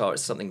and guitar,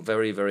 it's something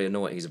very, very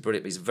annoying. He's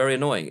very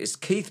annoying. It's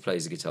Keith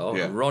plays the guitar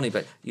and Ronnie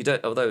plays. You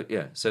don't,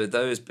 so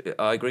those,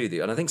 I agree with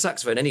you. And I think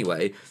saxophone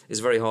anyway is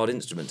a very hard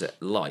instrument to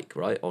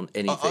right, on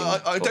anything.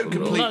 I don't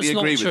completely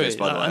agree with this,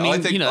 by the way. I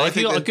mean, if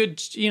you got a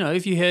good,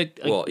 if you hear,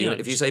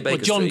 if you say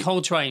Baker John Street,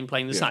 Coltrane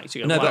playing the sax,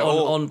 you go, but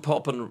on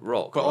pop and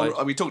rock.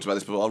 Right? We talked about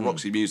this before on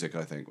Roxy Music,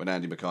 I think, when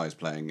Andy Mackay is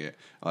playing it.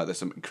 There's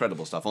some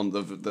incredible stuff on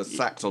the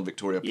sax on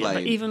Victoria Plain.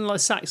 But even like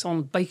sax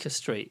on Baker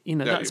Street,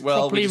 that's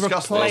properly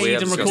replayed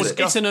and recorded.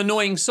 It's an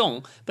annoying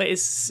song, but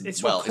it's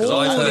recorded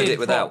I've heard it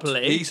without.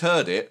 properly. He's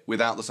heard it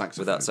without the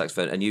saxophone. Without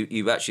saxophone, and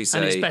you actually say,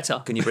 and it's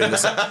better. Can you bring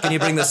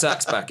the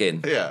sax back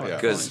in? Yeah.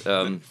 Because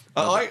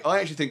I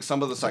actually think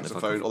some of the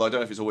saxophone, although I don't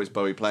know if it's always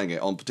Bowie playing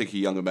it, on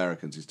particularly Young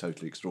Americans, is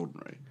totally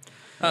extraordinary.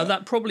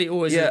 That probably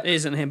always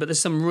isn't him, but there's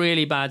some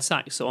really bad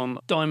sax on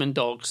Diamond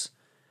Dogs.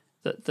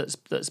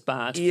 That's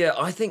bad. Yeah,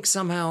 I think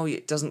somehow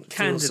it doesn't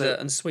Candidate feel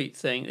and Sweet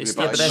Thing. It's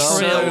but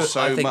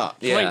so much.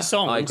 Great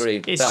songs. I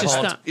agree. It's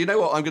just that. You know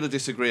what? I'm going to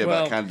disagree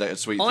about Candidate and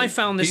Sweet Thing. I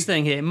found this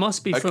thing here. It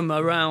must be from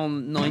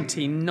around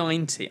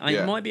 1990.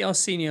 It might be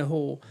Arsenio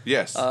Hall.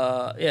 Yes.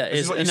 This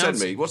is what you sent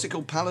me. What's it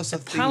called? Pallas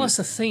Athena. Pallas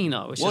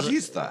Athena. What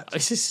is that?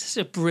 It's just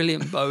a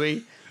brilliant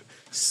Bowie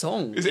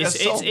song. Is it a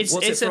song?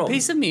 It's a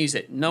piece of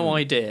music. No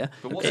idea.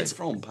 But what's it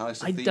from?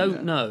 Pallas Athena. I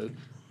don't know.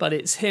 But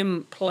it's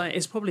him playing.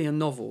 It's probably a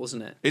novel,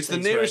 isn't it? It's the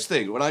nearest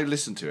thing. When I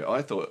listened to it,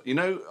 I thought,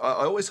 I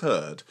always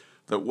heard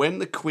that when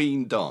the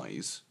Queen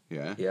dies,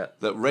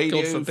 that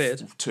Radio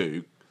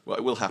 2, well,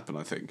 it will happen,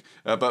 I think,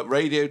 but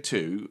Radio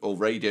 2 or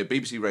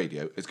BBC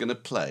Radio is going to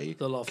play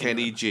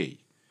Kenny G.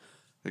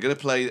 They're going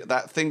to play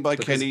that thing by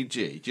Kenny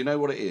G. Do you know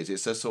what it is?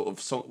 It's a sort of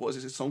song, what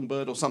is it,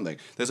 Songbird or something?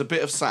 There's a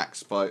bit of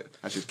sax by,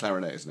 actually it's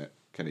clarinet, isn't it?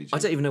 Kenny G. I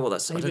don't even know what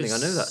that's. I don't think I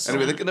know that song.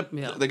 Anyway,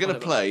 they're gonna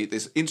play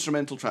this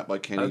instrumental track by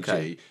Kenny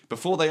G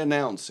before they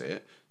announce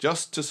it,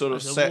 just to sort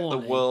of set the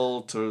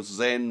world to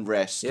zen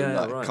rest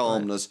and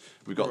calmness.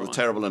 Right. We've got the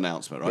terrible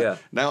announcement, right? Yeah.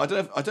 Now I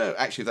don't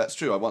actually if that's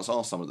true. I once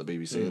asked someone at the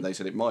BBC and they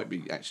said it might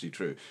be actually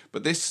true,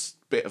 but this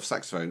bit of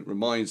saxophone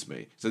reminds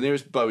me. It's the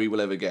nearest Bowie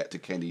will ever get to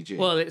Kenny G.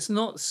 Well, it's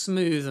not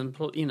smooth and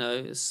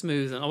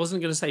smooth, and I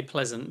wasn't going to say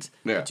pleasant.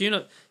 Yeah. Do you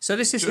know? So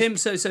this is him.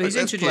 So he's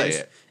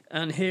introduced,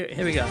 and here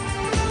we go.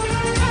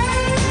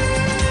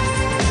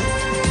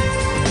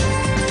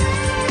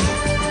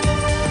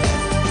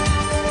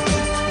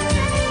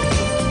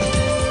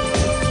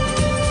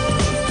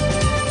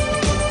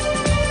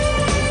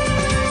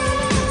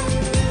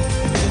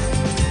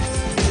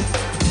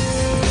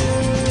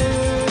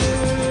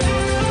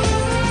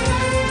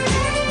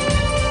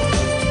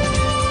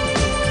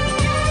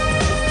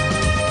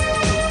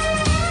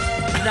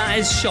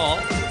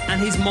 Shot and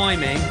he's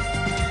miming.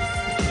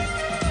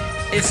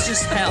 It's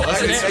just hell.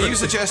 Isn't it? Are you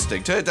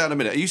suggesting? Turn it down a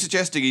minute. Are you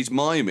suggesting he's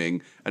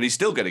miming and he's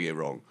still getting it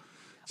wrong?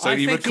 So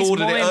he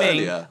recorded it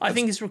earlier. I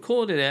think he's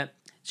recorded it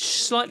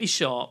slightly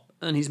sharp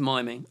and he's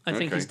miming. I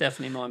think he's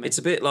definitely miming. It's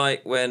a bit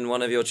like when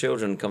one of your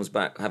children comes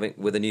back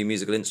with a new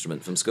musical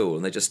instrument from school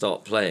and they just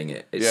start playing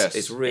it.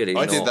 It's really.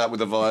 I did that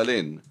with a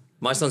violin.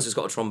 My son's just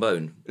got a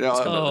trombone. Yeah, he's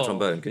got a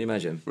trombone. Can you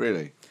imagine?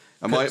 Really?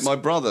 And my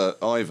brother,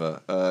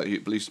 Ivor,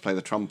 he used to play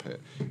the trumpet,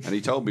 and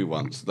he told me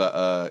once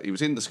that he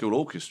was in the school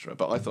orchestra,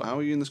 but I thought, how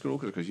are you in the school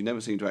orchestra? Because you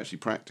never seem to actually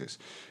practice.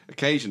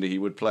 Occasionally he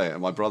would play it,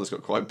 and my brother's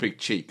got quite big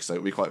cheeks, so it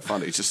would be quite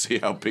funny to see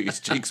how big his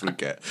cheeks would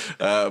get.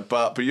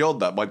 But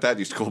beyond that, my dad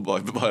used to call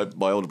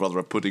my older brother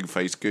a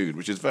pudding-faced goon,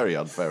 which is very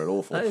unfair and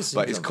awful,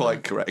 but it's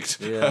quite correct.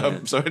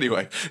 Yeah. So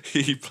anyway,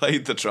 he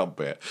played the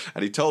trumpet,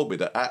 and he told me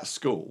that at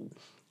school,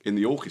 in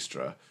the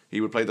orchestra, he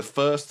would play the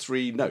first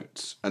 3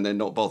 notes and then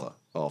not bother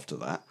after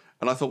that.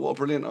 And I thought, what a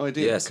brilliant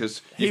idea.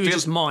 Because he would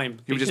just mime.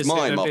 He would just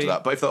mime after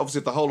that. But if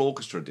the whole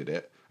orchestra did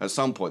it, at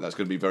some point that's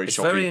going to be very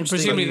shocking. Very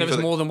interesting. Presumably there was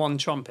more than one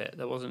trumpet.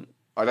 There wasn't.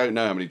 I don't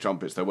know how many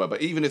trumpets there were,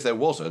 but even if there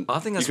wasn't, I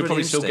think that's you could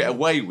probably still get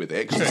away with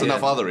it because there's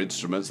enough other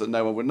instruments that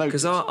no one would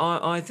notice. Because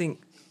I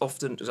think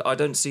often I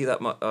don't see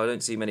that much. I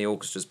don't see many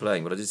orchestras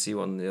playing, but I did see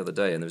one the other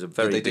day, and there was a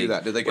very. Did they do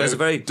that? Did they go?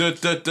 Very duh,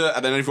 duh, duh,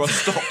 and then everyone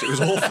stopped. It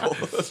was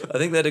awful. I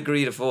think they'd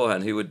agreed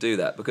beforehand who would do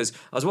that because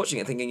I was watching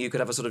it thinking you could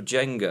have a sort of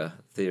Jenga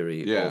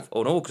theory of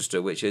an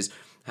orchestra, which is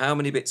how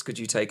many bits could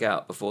you take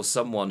out before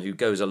someone who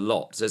goes a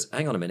lot says,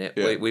 "Hang on a minute,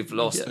 we've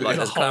lost like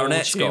the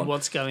clarinet's gone."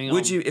 What's going on?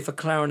 Would you, if a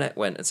clarinet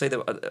went and say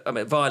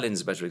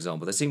violin's a better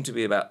example? There seem to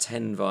be about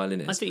 10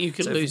 violinists. I think you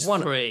could lose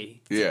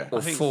 3. Yeah, or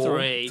I think 4,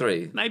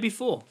 3, maybe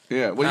 4.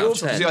 Yeah, well,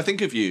 I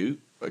think of you.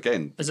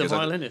 Again, as a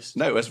violinist.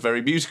 No, as very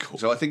musical.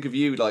 So I think of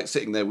you like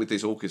sitting there with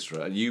this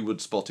orchestra, and you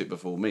would spot it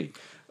before me.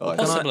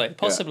 Possibly.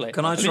 Yeah.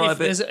 Can I try a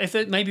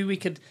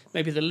bit?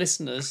 Maybe the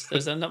listeners,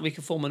 we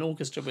could form an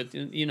orchestra with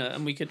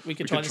and we could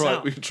try this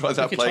out. We could try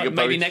that playing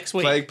maybe next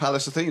week. Playing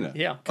Pallas Athena.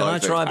 Yeah. Can I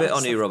try a bit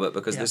on you, Robert?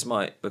 Because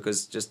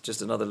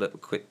just another little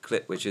quick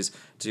clip, which is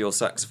to your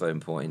saxophone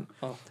point.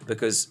 Oh.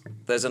 Because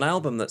there's an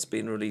album that's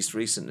been released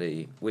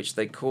recently, which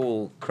they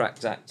call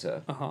Cracked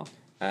Actor,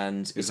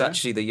 and it's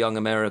actually the Young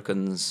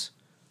Americans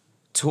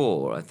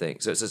tour, I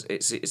think. So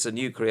it's a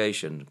new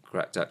creation,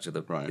 Cracked Actor,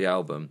 the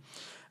album,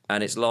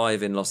 and it's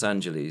live in Los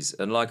Angeles.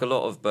 And like a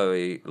lot of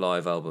Bowie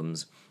live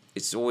albums,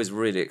 it's always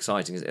really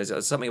exciting.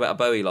 It's something about a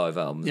Bowie live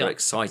album. They're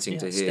exciting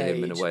to hear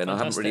him in a way, and I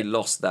haven't really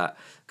lost that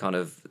kind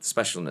of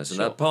specialness.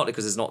 And partly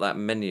because there's not that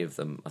many of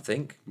them, I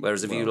think.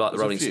 Whereas if you like the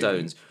Rolling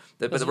Stones,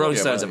 but the Rolling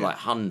Stones have like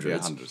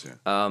hundreds. Yeah,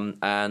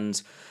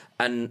 hundreds.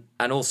 And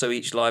also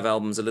each live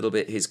album's a little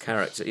bit his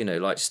character,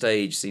 like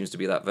Stage seems to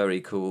be that very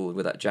cool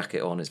with that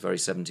jacket on. It's very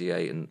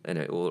 78 and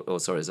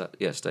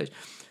Stage.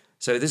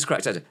 So this is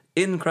Cracked Actor.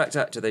 In Cracked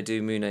Actor they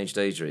do Moon Age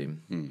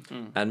Daydream.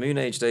 And Moon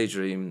Age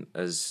Daydream,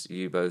 as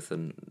you both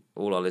and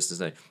all our listeners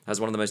know, has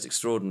one of the most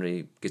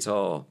extraordinary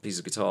pieces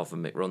of guitar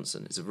from Mick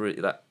Ronson. It's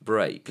that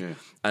break. Yeah.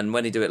 And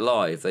when they do it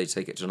live, they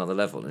take it to another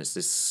level, and it's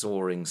this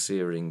soaring,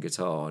 searing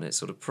guitar, and it's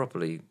sort of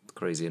properly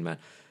crazy and mad.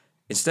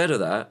 Instead of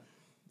that,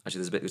 actually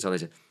there's a bit of guitar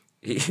later,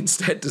 he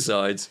instead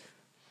decides,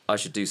 I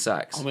should do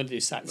sax. I'm going to do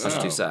sax. I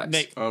should do sax.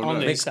 Mick's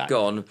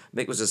gone.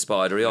 Mick was a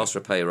spider. He asked for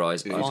a pay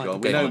rise. He's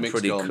gone. We know Mick's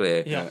pretty gone.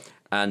 Clear. Yeah.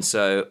 And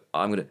so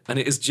and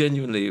it is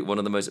genuinely one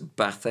of the most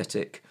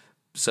pathetic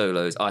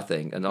solos, I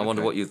think. And I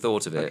wonder what you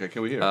thought of it. Okay,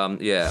 can we hear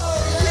it? Yeah.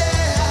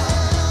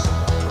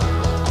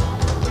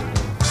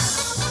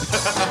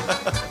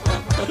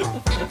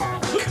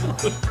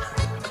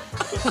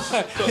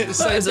 It's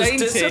so dainty.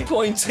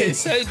 Disappointing. It's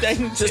so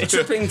dainty. Just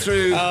tripping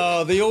through.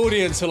 Oh, the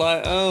audience are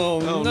like,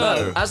 oh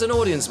no. As an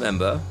audience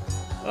member,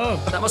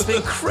 that must be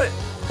incredible.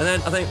 And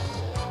then I think,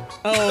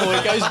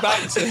 it goes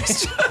back to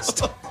it's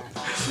just.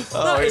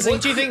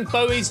 What do you think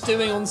Bowie's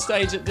doing on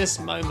stage at this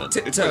moment?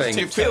 Tiptoeing.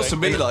 It feels to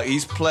me like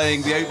he's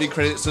playing the opening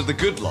credits of The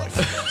Good Life.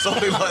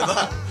 Something like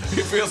that.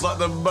 It feels like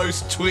the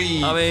most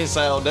twee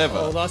sound ever.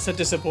 Oh, that's a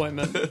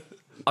disappointment.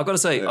 I've got to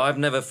say, I've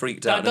never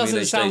freaked out. That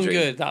doesn't sound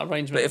good, that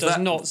arrangement. It does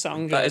not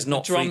sound good. That is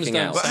not freaking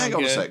out. But hang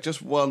on a sec,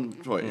 just one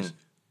point.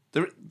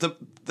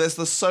 there's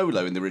the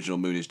solo in the original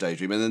Moonish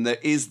Daydream, and then there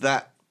is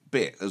that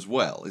bit as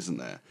well, isn't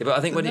there? Yeah, but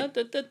I think when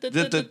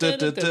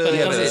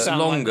it's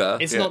longer,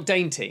 it's not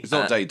dainty. It's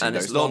not dainty. And no.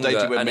 it's not dainty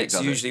longer, when and Mick it's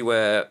does usually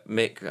where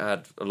Mick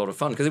had a lot of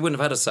fun because he wouldn't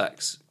have had a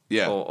sax.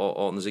 Yeah. Or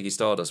on the Ziggy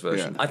Stardust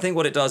version. Yeah. I think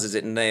what it does is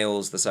it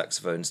nails the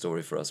saxophone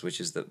story for us, which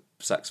is that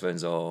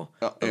saxophones are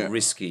a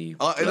risky.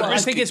 I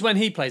think it's when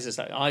he plays the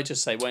saxophone. I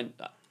just say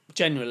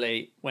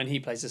generally when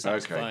he plays the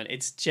saxophone,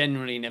 it's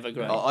generally never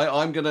great.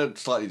 I'm going to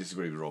slightly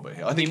disagree with Robert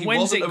here. I think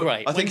when's it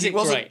great? I think he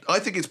wasn't. I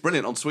think it's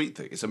brilliant on Sweet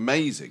Thing. It's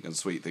amazing on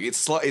Sweet Thing.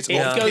 It's off key.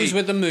 It goes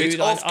with the mood.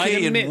 It's off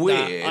key and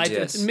weird. I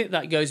admit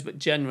that goes, but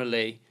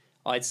generally,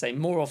 I'd say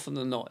more often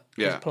than not,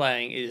 his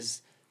playing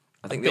is.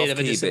 I think a bit of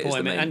a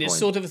disappointment, and it's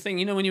sort of a thing.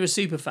 You know, when you're a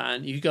super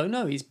fan, you go,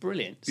 "No, he's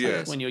brilliant."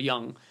 So when you're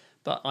young,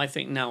 but I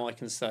think now I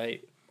can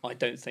say I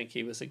don't think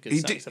he was a good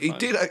saxophone. He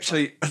did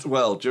actually as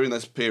well during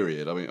this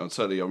period. I mean,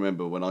 certainly I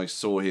remember when I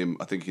saw him.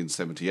 I think in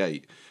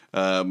 '78.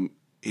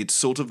 He'd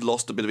sort of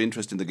lost a bit of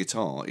interest in the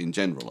guitar in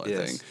general,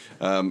 I think.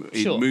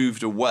 He'd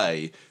moved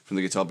away from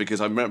the guitar because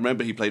I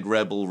remember he played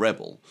Rebel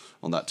Rebel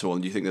on that tour,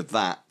 and you think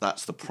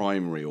that's the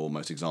primary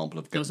almost example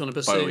of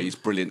Bowie's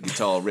brilliant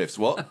guitar riffs.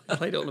 What? I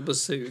played it on a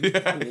bassoon.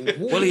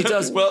 Well, he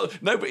does. Well,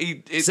 no, but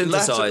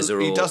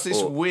synthesizer. He does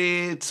this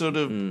weird sort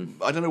of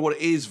I don't know what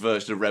it is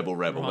version of Rebel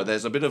Rebel, but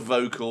there's a bit of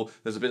vocal,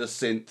 there's a bit of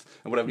synth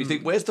and whatever. You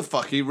think, where's the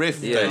fucking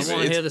riff? Yeah, I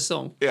want to hear the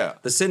song. Yeah,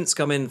 the synths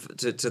come in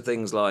to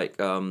things like.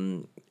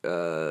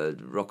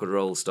 Rock and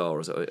Roll Star,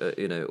 or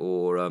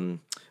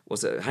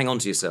what's it? Hang On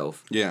to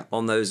Yourself. Yeah.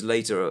 On those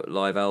later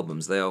live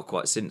albums, they are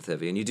quite synth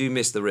heavy, and you do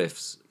miss the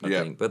riffs. I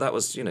think, but that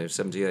was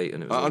 78,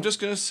 and it was. I'm just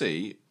going to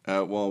see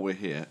while we're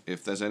here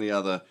if there's any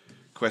other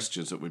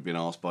questions that we've been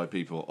asked by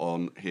people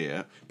on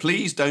here.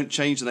 Please don't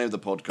change the name of the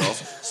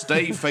podcast.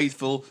 Stay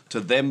faithful to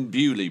them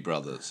Bewley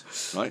Brothers.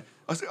 Right.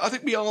 I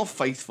think we are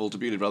faithful to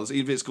Bewley Brothers,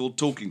 even if it's called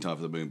Talking Time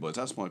for the Moon Boys.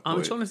 That's my point.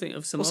 I'm trying to think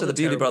of some. Also, other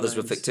the Bewley Brothers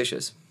names. were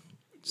fictitious.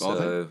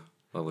 So.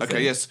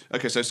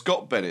 So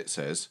Scott Bennett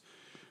says,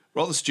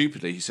 rather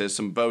stupidly, he says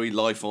some Bowie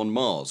Life on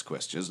Mars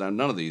questions. Now,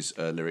 none of these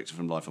lyrics are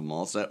from Life on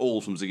Mars. They're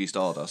all from Ziggy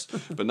Stardust.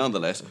 But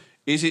nonetheless,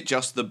 is it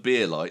just the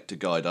beer light to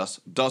guide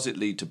us? Does it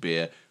lead to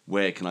beer?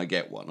 Where can I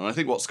get one? And I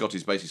think what Scott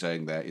is basically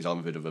saying there is I'm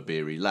a bit of a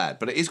beery lad.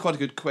 But it is quite a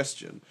good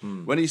question.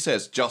 When he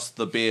says just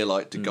the beer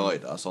light to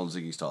guide us on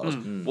Ziggy Stardust,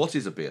 what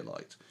is a beer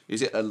light?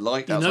 Is it a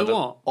light outside of... You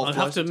know what? I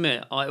have to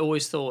admit, I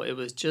always thought it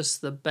was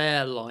just the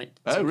bear light.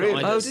 Oh,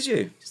 really? Oh, did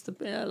you? Just the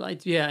bear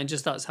light. Yeah, and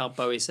just that's how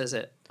Bowie says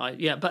it.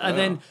 And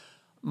then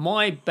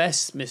my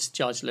best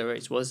misjudged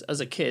lyrics was, as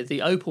a kid,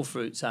 the Opal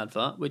Fruits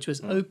advert, which was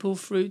Opal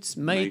Fruits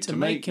made to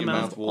make your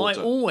mouth water.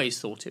 I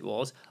always thought it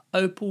was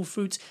Opal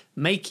Fruits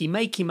makey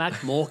Mac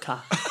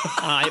Morka.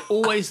 I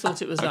always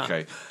thought it was that.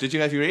 Okay. Did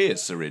you have your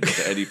ears syringed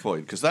at any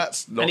point? Because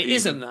that's not And it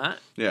isn't that.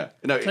 Yeah.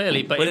 No,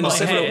 clearly, but if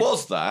head, it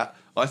was that,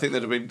 I think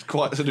there'd have been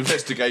quite an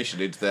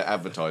investigation into their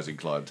advertising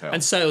clientele.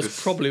 And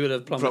sales probably would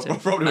have plummeted.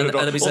 Probably would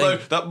have done. Although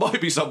that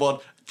might be someone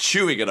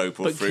chewing an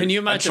opal fruit can you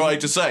imagine, and trying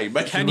to say,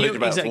 can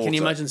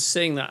you imagine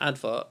seeing that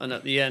advert and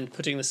at the end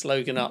putting the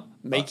slogan up,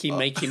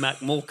 makey Mac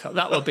Morka?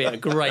 That would be a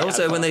great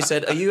Also, advert. when they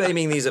said, are you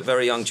aiming these at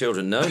very young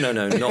children? No,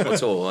 not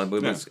at all.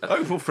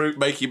 Opal fruit,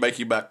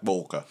 makey Mac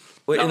Morka.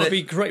 That would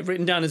be great,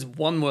 written down as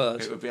one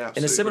word. It would be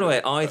absolutely in a similar way,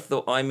 brilliant. I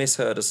thought I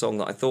misheard a song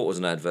that I thought was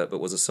an advert but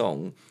was a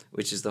song,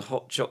 which is the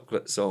Hot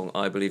Chocolate song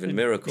 "I Believe in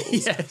Miracles."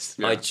 Yes,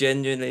 I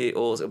genuinely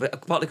also,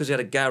 partly because you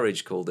had a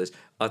garage called this,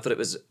 I thought it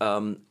was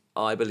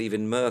 "I Believe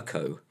in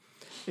Mirco."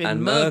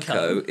 And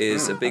Mirco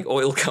is a big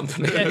oil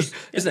company,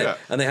 isn't it? Yeah.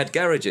 And they had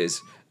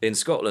garages in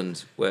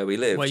Scotland where we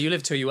lived. Where you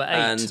lived till you were 8.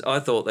 And I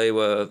thought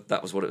that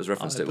was what it was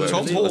referenced to.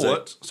 Tom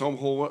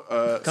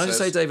Horwath. Can I just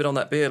say, David, on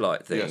that beer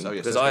light thing? Yes,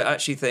 because I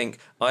actually think,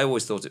 I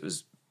always thought it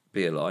was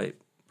beer light,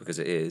 because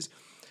it is.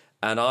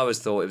 And I always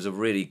thought it was a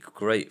really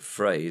great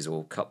phrase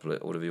or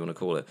couplet or whatever you want to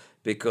call it,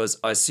 because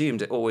I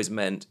assumed it always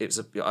meant it's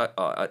a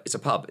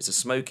pub, it's a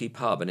smoky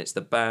pub, and it's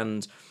the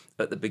band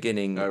at the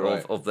beginning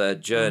of their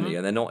journey,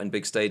 and they're not in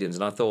big stadiums.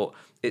 And I thought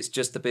it's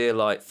just the beer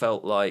light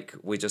felt like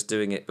we're just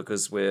doing it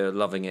because we're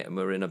loving it and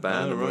we're in a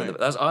band.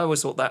 I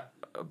always thought that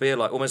beer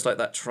light, almost like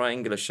that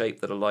triangular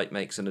shape that a light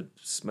makes in a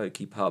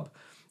smoky pub.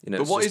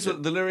 But what is the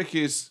lyric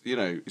is,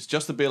 it's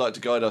just the beer light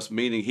to guide us,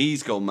 meaning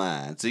he's gone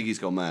mad, Ziggy's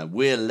gone mad,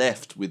 we're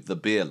left with the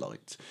beer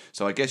light.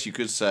 So I guess you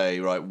could say,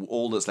 right,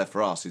 all that's left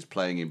for us is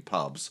playing in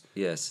pubs.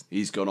 Yes.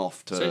 He's gone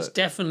off to... So it's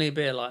definitely a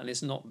beer light and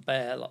it's not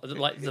bear,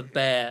 like the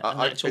bear, an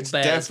actual it's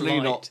bear's definitely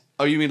light. Not...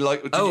 Oh, you mean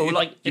like...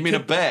 You mean a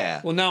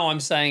bear? Well, no, I'm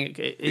saying,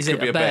 is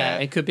it a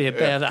bear? It could be a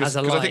bear that has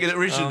a light.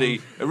 Because I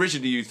think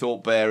originally you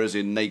thought bear as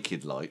in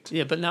naked light.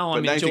 Yeah, but now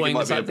I'm enjoying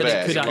the fact that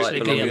it could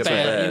actually be a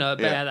bear, a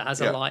bear that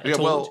has a light, a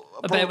torch.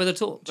 A bear with a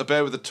torch. A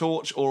bear with a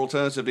torch, or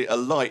alternatively, a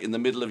light in the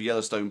middle of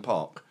Yellowstone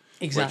Park.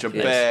 Exactly. Which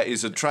a bear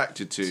is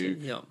attracted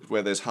to,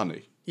 where there's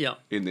honey. Yeah.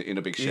 In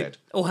a big shed.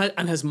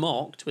 And has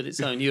marked with its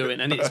own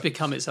urine, and it's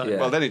become its own. Yeah.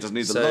 Well, then it doesn't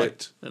need the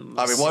light. I mean,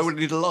 why would it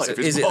need a light if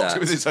it's marked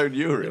with its own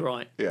urine? You're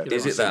right. Yeah.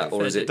 Is it that,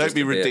 or is it? Don't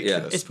be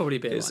ridiculous. It's probably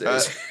beer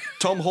light.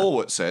 Tom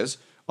Horwath says,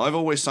 I've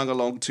always sung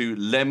along to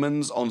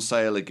Lemons on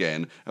Sale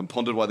Again and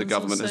pondered why the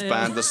government has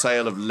banned the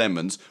sale of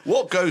lemons.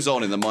 What goes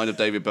on in the mind of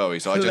David Bowie?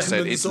 So I just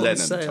said it's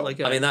Lennon, Tom.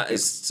 I mean, that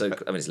is so...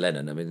 I mean, it's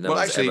Lennon. I mean, well,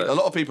 actually, a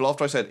lot of people,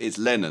 after I said it's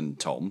Lennon,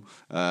 Tom,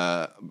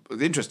 the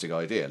interesting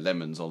idea,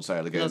 lemons on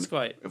sale again. That's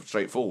great.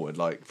 Straightforward.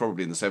 Like,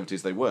 probably in the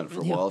 70s they weren't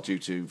for a while due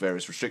to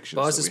various restrictions.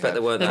 But I suspect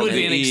there weren't. There would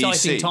be an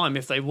exciting time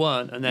if they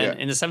weren't. And then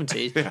in the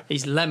 70s,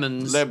 these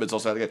lemons... Lemons on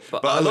sale again.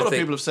 But a lot of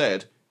people have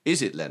said,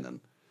 is it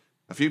Lennon?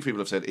 A few people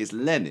have said it's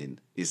Lenin,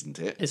 isn't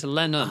it? It's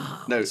Lennon.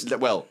 No,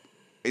 well,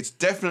 it's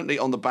definitely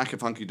on the back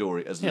of Hunky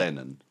Dory as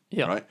Lennon,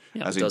 right?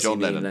 Yeah. As in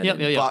John Lennon.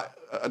 Yeah.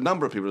 But a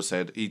number of people have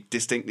said he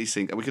distinctly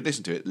sings, and we could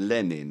listen to it,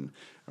 Lenin,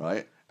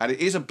 right? And it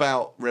is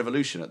about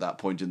revolution at that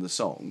point in the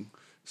song.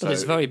 So, but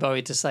it's very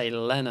Bowie to say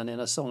Lennon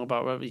in a song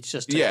about revolution. It's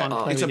just kind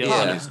of it's a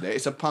pun, isn't it?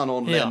 It's a pun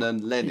on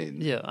Lennon,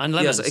 Lenin. Yeah, and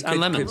lemons. Yes, and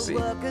lemons.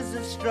 Workers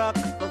have struck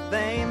for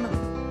fame.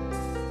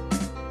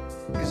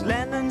 Because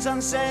Lennon's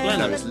on sale.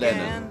 No, it's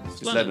Lennon.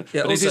 It's Lennon.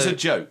 Yeah, but also, it is a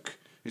joke.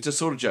 It's a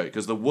sort of joke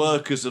because the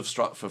workers have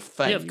struck for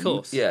fame. Yeah, of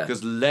course. Yeah.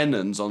 Because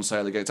Lennon's on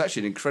sale again. It's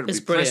actually an incredibly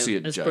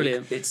prescient joke.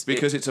 Brilliant.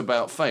 Because it's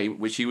about fame,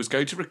 which he was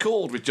going to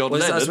record with John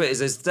Lennon. That's weird.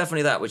 There's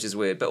definitely that, which is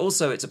weird. But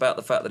also it's about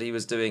the fact that he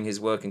was doing his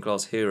working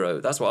class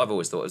hero. That's what I've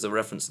always thought. It was a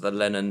reference to the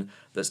Lennon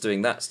that's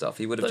doing that stuff.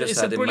 He would have just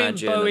had Imagine.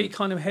 It's a brilliant Bowie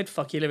kind of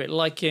headfucky lyric,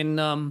 like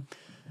in...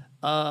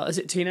 is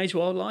it Teenage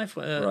Wildlife,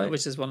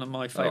 which is one of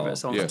my favourite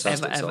songs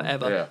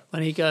ever. Yeah.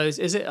 When he goes,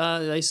 is it?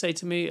 They say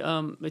to me,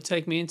 they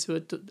take me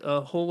into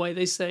a hallway.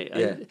 They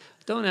say,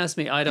 don't ask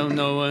me. I don't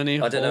know any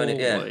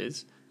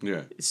hallways.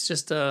 Yeah, it's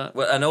just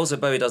well, and also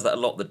Bowie does that a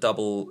lot. The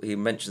double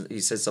he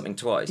says something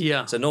twice.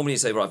 Yeah. So normally you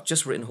say, right, I've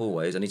just written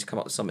hallways. I need to come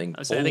up with something.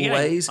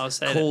 Always,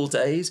 call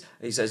days.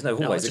 He says no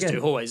hallways again. Just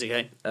do hallways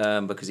again.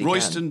 Because he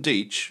Royston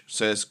Deitch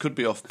says could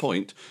be off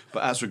point,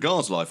 but as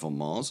regards life on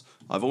Mars,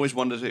 I've always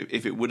wondered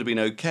if it would have been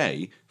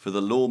okay for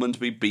the lawman to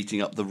be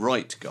beating up the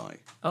right guy.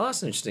 Oh,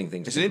 that's an interesting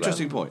thing. It's an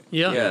interesting point.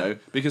 Yeah. You know,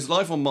 because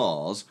life on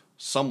Mars.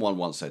 Someone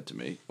once said to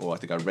me, or I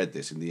think I read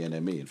this in the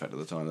NME, in fact, at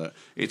the time, that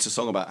it's a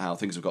song about how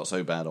things have got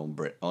so bad in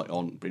Britain, I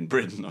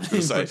was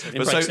going to say.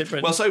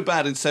 So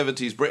bad in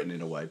 70s Britain,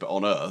 in a way, but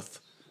on Earth,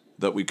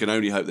 that we can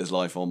only hope there's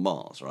life on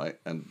Mars, right?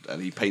 And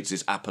he paints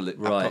this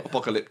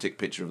apocalyptic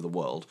picture of the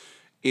world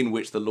in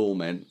which the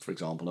lawmen, for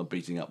example, are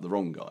beating up the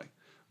wrong guy.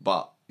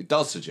 But it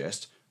does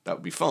suggest that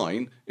would be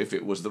fine if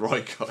it was the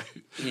right guy.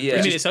 Yeah.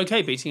 I mean, it's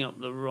okay beating up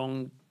the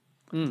wrong...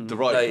 The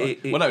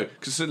right guy. Well, no,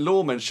 because the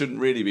lawmen shouldn't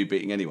really be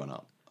beating anyone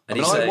up.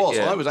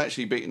 I was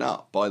actually beaten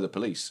up by the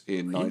police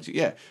in I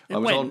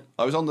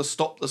was on the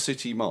Stop the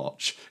City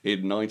March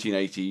in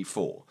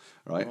 1984,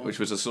 right? Which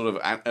was a sort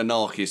of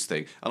anarchist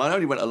thing, and I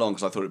only went along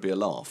because I thought it'd be a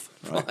laugh.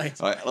 Right?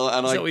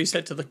 And is that what you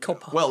said to the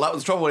copper? Well, that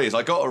was the trouble.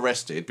 I got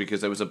arrested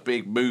because there was a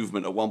big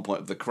movement at one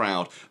point of the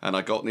crowd, and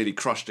I got nearly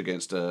crushed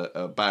against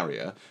a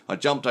barrier. I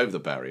jumped over the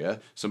barrier.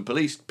 Some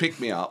police picked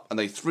me up, and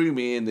they threw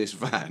me in this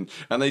van,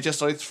 and they just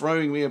started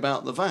throwing me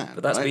about the van.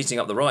 But that's beating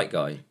up the right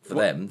guy for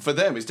them. For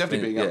them, it's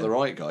definitely beating up the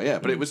right guy. Yeah,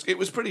 but it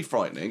was pretty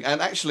frightening.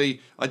 And actually,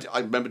 I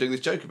remember doing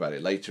this joke about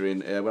it later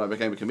in when I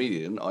became a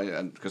comedian.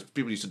 Because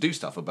people used to do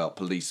stuff about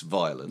police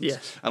violence.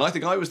 Yes. And I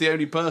think I was the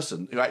only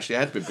person who actually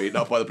had been beaten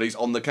up by the police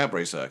on the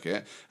cabaret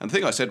circuit. And the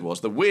thing I said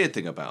was, the weird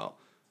thing about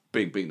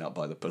being beaten up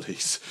by the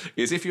police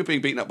is if you're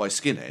being beaten up by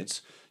skinheads,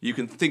 you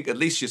can think at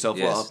least to yourself,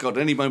 well, God,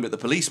 at any moment the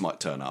police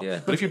might turn up. Yeah.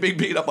 But if you're being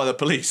beaten up by the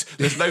police,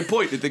 there's no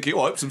point in thinking, I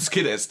hope some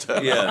skinheads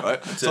turn up.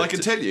 Right? So I can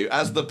tell you,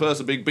 as the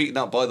person being beaten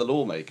up by the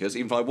lawmakers,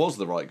 even if I was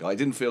the right guy, it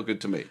didn't feel good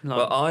to me. No.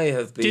 But I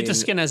have been... Did the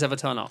skinheads ever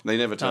turn up? They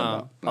never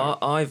turned up. No.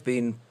 I've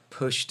been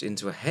pushed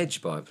into a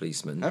hedge by a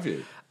policeman. Have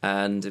you?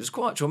 And it was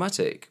quite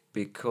traumatic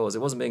because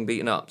it wasn't being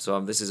beaten up. So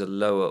this is a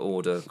lower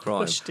order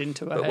crime. Pushed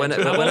into a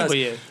hedge. How old were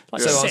you?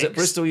 Like I was at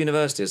Bristol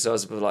University, so I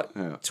was like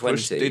 20.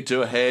 Pushed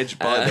into a hedge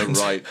by the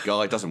right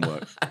guy. It doesn't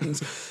work.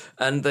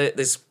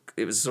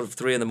 It was sort of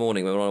 3 a.m.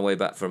 We were on our way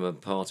back from a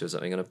party or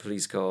something, and a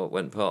police car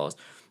went past.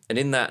 And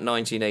in that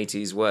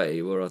 1980s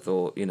way, where I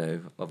thought,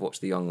 I've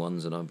watched The Young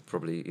Ones, and I'm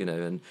probably,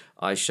 and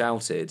I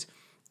shouted.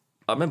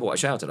 I remember what I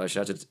shouted. I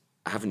shouted,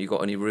 haven't you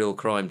got any real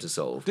crime to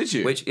solve? Did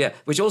you?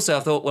 Which also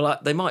I thought, well,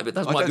 they might, but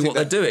that might be what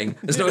they're doing.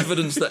 There's no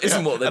evidence that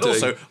isn't what they're doing.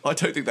 And also, I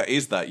don't think that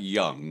is that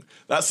young.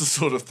 That's the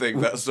sort of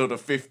thing that sort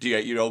of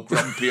 58-year-old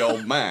grumpy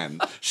old man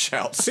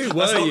shouts. Who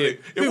were you?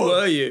 Who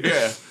were you?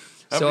 Yeah.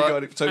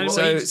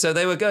 So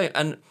they were going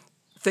and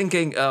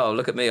thinking, oh,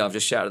 look at me, I've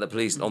just shouted at the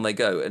police, and on they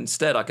go.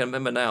 Instead, I can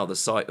remember now the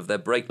sight of their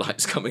brake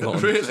lights coming on.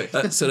 Really?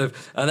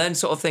 And then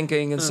sort of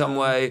thinking in some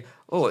way,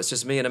 oh, it's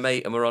just me and a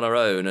mate and we're on our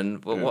own,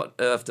 and what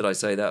earth did I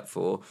say that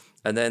for?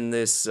 And then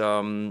this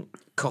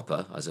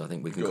copper, as I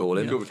think we can call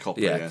him. Good with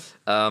copper, yeah.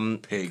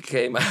 Pig.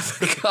 Came out of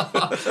the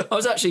car. I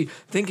was actually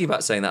thinking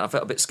about saying that. I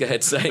felt a bit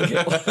scared saying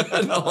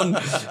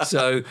it.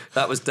 So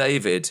that was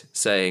David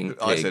saying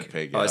pig. I said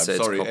pig, yeah. I said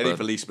sorry, copper. any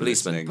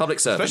policeman. Public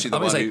servant.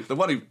 Especially the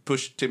one who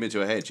pushed Tim into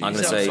a hedge. I'm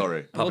going to say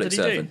sorry. Public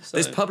servant.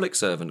 This public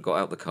servant got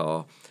out the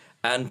car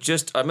and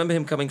I remember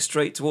him coming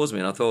straight towards me,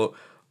 and I thought,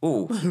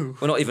 we're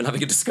not even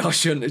having a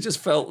discussion. It just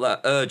felt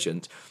that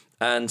urgent.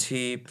 and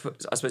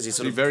I suppose he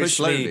sort of very pushed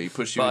slowly me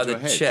pushed you by into the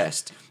a hedge.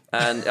 chest.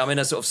 And I'm in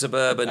a sort of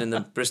suburban in the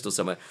Bristol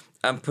somewhere,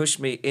 and pushed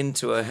me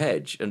into a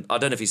hedge. And I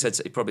don't know if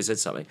he probably said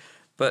something.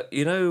 But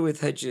you know,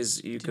 with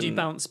hedges, Did you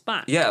bounce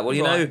back? Yeah, well,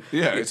 you know...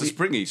 Yeah, it's a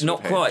springy sort Not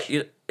of hedge.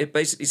 quite. It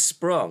basically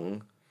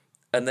sprung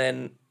and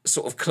then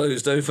sort of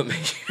closed over me.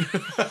 So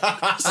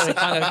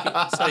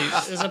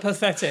it was a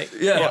pathetic.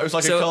 Yeah, it was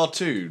like a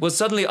cartoon. Well,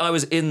 suddenly I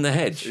was in the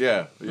hedge.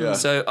 Yeah.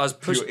 So I was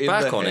pushed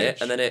back on hedge.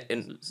 it, and then it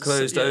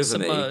closed over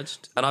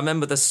submerged. me. And I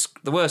remember the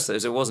worst thing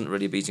was it wasn't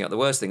really beating up. The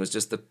worst thing was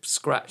just the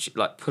scratch,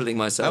 like pulling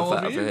myself How old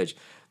out of were the you? hedge.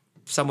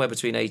 Somewhere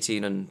between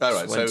 18 and Oh,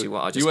 right.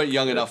 21. So you weren't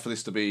young enough for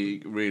this to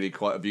be really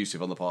quite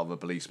abusive on the part of a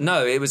policeman.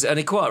 No, it was, and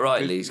he quite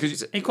rightly.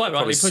 He quite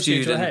rightly pushed you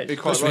into a hedge.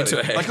 Pushed me into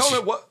a hedge. I can't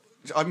remember what.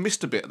 I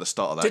missed a bit at the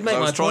start of that. Did make I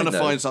was my trying point, to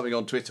though. find something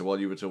on Twitter while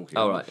you were talking.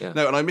 Oh, right, yeah.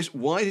 No, and I missed.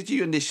 Why did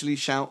you initially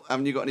shout?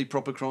 Haven't you got any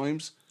proper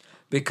crimes?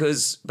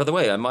 Because, by the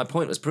way, my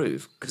point was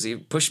proved because he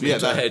pushed me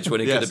into a hedge when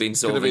he could have been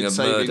solving a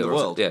saving murder. the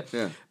world.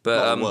 Yeah.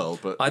 But, Not the world,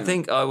 but I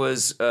think I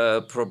was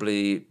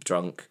probably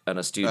drunk and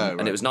a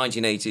student, and it was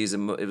 1980s,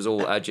 and it was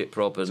all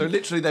agitprop. And so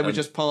literally, they were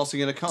just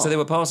passing in a car. So they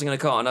were passing in a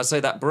car, and I say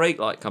that brake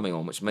light coming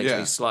on, which makes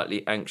me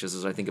slightly anxious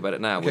as I think about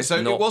it now. Okay, so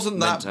it wasn't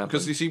that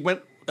because you see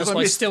when. That's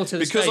why still to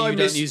this day you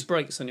don't use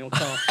brakes on your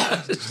car.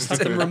 Have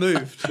them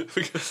removed.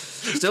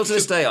 Still to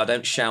this day I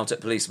don't shout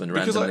at policemen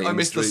randomly. Because I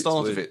missed the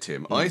start of it,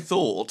 Tim. I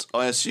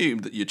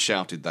assumed that you'd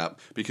shouted that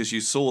because you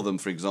saw them,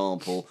 for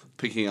example,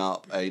 picking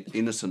up an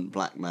innocent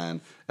black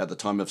man at the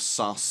time of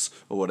sus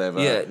or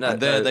whatever. Yeah, no, and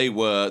there they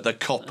were, the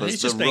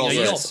coppers, the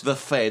robbers, the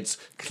feds,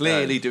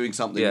 clearly doing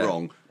something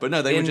wrong. But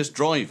no, they were just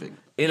driving.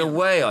 In a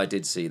way, I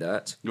did see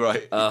that.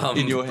 Right,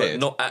 in your head.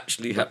 But not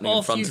actually happening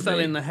in front of me. After you fell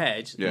in the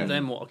hedge,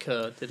 then what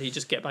occurred? Did he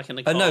just get back in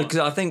the car? No, because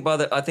I think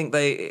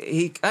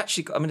he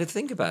actually. I mean, if you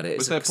think about it,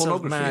 was there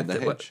pornography in the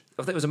hedge?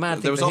 I think it was a mad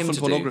thing. There was for him often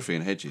to pornography do.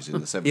 in hedges in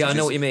the 70s. Yeah, I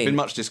know what you mean. It's been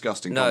much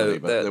discussed in comedy,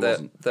 but there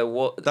wasn't. That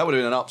would have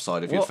been an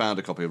upside if you'd found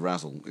a copy of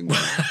Razzle.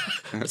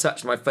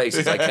 Attached to my face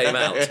as I came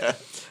out.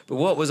 But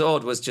what was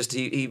odd was just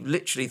he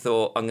literally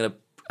thought, I'm not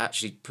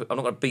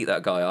going to beat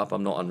that guy up.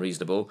 I'm not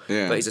unreasonable.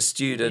 Yeah. But he's a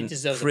student,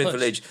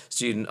 privileged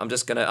student. I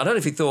don't know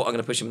if he thought I'm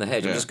going to push him in the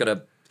hedge. I'm just going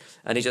to...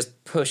 And he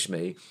just pushed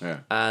me,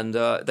 and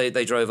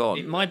they drove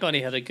on. My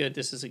buddy had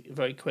this is a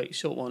very quick,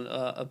 short one,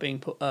 of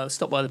being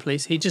stopped by the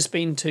police. He'd just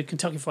been to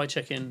Kentucky Fried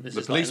Chicken. This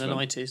is like in the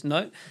 90s.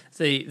 No,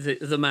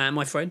 the man,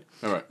 my friend.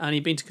 All right. And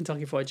he'd been to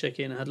Kentucky Fried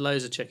Chicken and had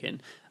loads of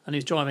chicken. And he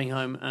was driving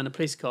home, and a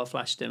police car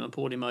flashed him and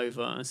pulled him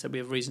over and said, "We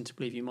have reason to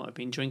believe you might have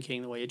been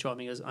drinking the way you're driving."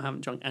 He goes, "I haven't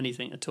drunk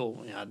anything at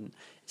all." He hadn't.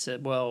 He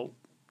said, "Well,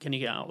 can you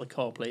get out of the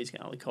car, please? Get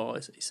out of the car."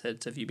 He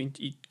said, "Have you been?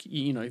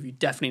 Have you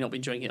definitely not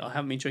been drinking?" "I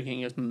haven't been drinking."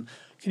 He goes, "Can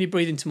you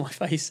breathe into my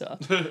face, sir?"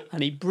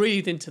 And he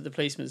breathed into the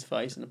policeman's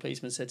face, and the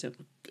policeman said to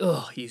him,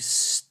 "Oh, you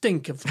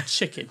stink of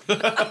chicken."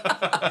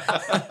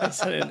 He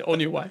said, "On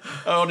your way."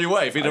 Oh, on your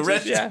way. If he'd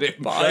arrested him,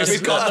 but I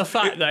just got the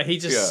fact that he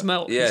just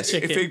smelt his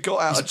chicken. If he'd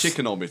got out a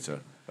chickenometer.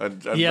 And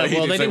they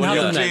didn't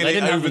have them. They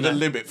didn't over the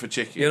limit for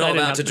chicken. You're not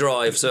allowed to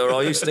drive, sir.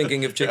 Are you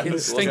stinking of chicken?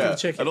 Of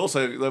chicken. And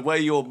also, the way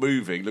you're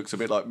moving looks a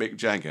bit like Mick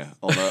Jagger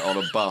on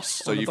a bus.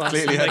 So you've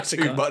clearly had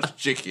too much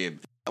chicken.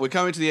 We're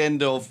coming to the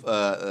end of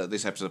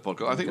this episode of the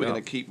podcast. I think we're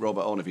going to keep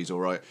Robert on if he's all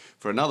right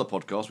for another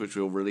podcast, which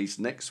we'll release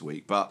next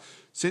week. But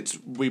since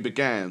we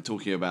began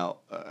talking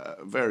about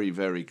very,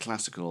 very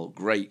classical,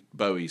 great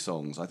Bowie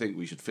songs, I think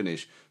we should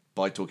finish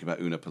by talking about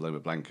Una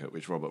Paloma Blanca,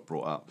 which Robert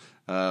brought up,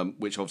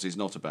 which obviously is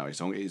not a Bowie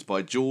song. It is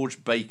by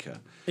George Baker.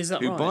 Is that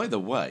who, right? by the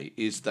way,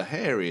 is the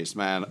hairiest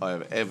man I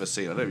have ever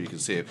seen. I don't know if you can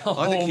see him. Oh,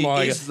 I think he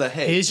is the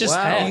head. He's just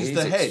hair. He's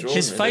the head.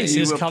 His face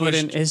is covered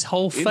in... His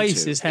whole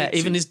face is hair.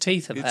 Even his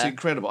teeth are hair. It's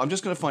incredible. I'm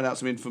just going to find out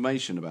some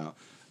information about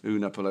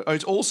Una Paloma. Oh,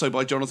 it's also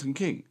by Jonathan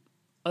King.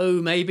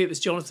 Oh, maybe it was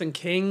Jonathan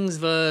King's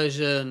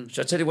version.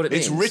 Should I tell you what it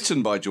means? It's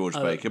written by George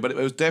Baker, but it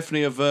was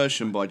definitely a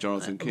version by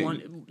Jonathan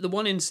King. The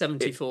one in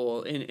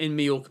 74 in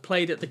Mallorca,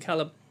 played at the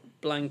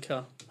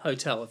Calablanca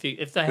Hotel.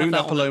 If they have Una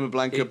that Paloma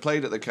Blanca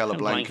played at the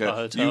Calablanca.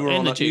 Hotel,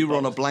 you were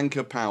on a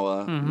Blanca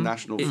Power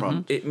National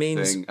Front it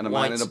means thing, and a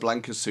white, man in a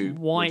Blanca suit.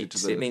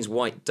 It means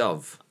white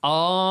dove.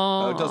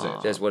 Oh, does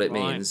it? That's what it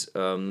means.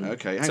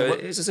 Okay, so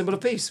it's a symbol of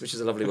peace, which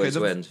is a lovely way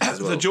to end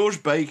as well. The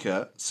George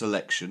Baker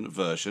selection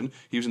version,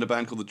 he was in a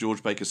band called the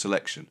George Baker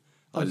Selection.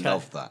 I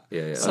love that.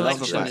 Yeah.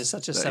 Selection is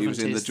such a 70s he was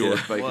in the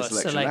George Baker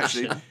Selection.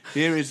 Selection.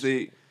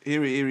 Actually,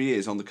 here he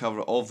is on the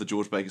cover of the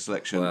George Baker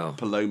Selection,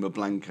 Paloma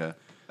Blanca.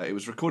 It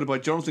was recorded by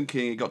Jonathan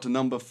King. It got to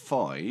number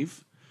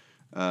 5.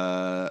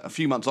 A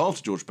few months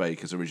after George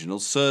Baker's original,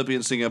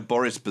 Serbian singer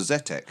Boris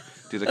Bezetek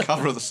did a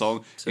cover of the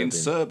song in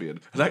Serbian.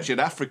 And actually an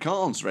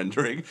Afrikaans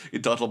rendering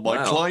entitled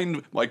My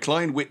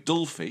Klein Wit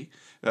Dulfi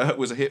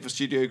was a hit for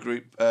studio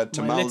group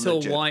Tamal My Little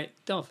Legend.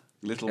 White Dove.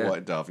 Little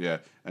White Dove, yeah.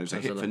 And it was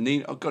a hit for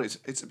Nina. Oh, God,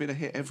 it's been a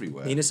hit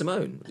everywhere. Nina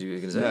Simone, you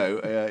going to say? No,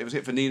 it was a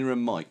hit for Nina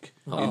and Mike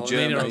in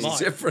Germany. Nina and Mike.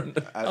 Different.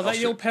 Are they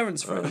your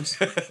parents' friends?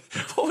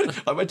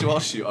 I meant to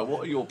ask you,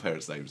 what are your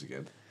parents' names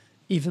again?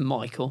 Eve and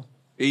Michael.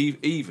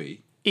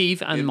 Evie?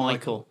 Eve and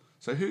Michael.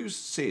 So who's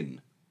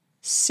Sin?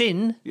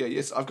 Sin? Yeah,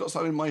 yes, I've got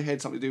something in my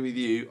head, something to do with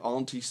you.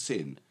 Auntie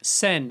Sin.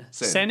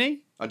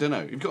 Senny? I don't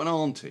know. You've got an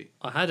auntie.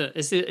 I had it.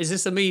 Is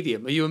this a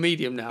medium? Are you a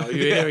medium now? Are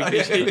you hearing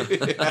this?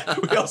 Yeah.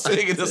 We are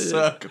sitting in a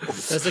circle.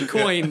 There's a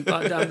coin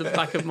down the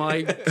back of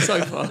my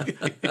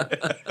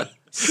sofa.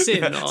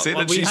 Sin.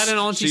 We had an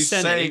Auntie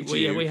Senny.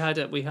 We had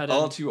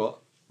Auntie what?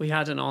 We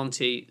had an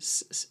auntie.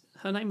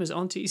 Her name was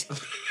Auntie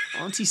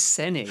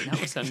Senny. That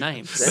was her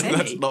name.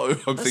 That's not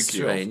who I'm thinking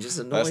strange. of. It's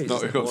a noise. That's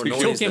not who I'm thinking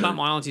of. Talking about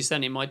my Auntie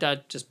Senny, my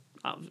dad just,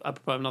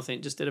 apropos of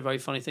nothing, just did a very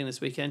funny thing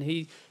this weekend.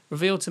 He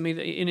revealed to me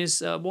that in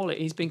his wallet,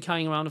 he's been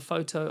carrying around a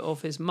photo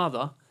of his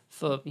mother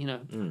for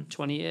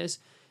 20 years.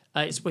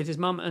 It's with his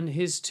mum and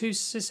her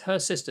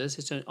sisters,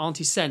 his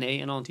Auntie Senny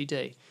and Auntie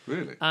D.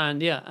 Really?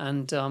 And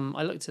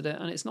I looked at it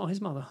and it's not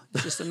his mother.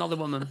 It's just another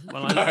woman.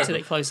 When I looked at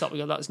it close up, we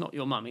go, "That's not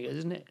your mum." He goes,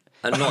 "Isn't it?"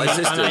 And not his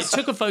sisters. And I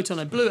took a photo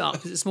and I blew it up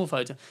because it's a small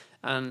photo.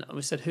 And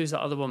we said, "Who's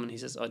that other woman?" He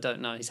says, "I don't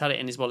know." He's had it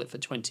in his wallet for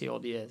 20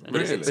 odd years. And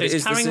really? So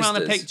he's carrying around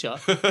a picture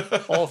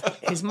of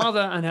his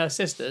mother and her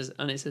sisters,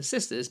 and it's his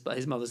sisters, but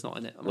his mother's not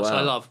in it, which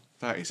I love.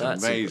 That's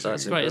amazing.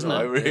 That's great, isn't it?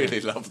 I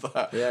really love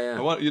that.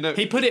 Yeah.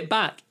 He put it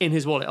back in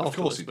his wallet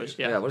afterwards. Of course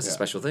he did. Well, it's a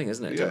special thing,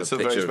 isn't it? Yeah, it's a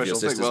very special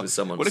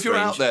thing. Well, if you're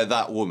out there,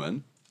 that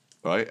woman,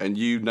 right, and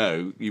you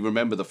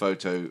remember the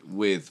photo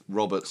with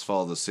Robert's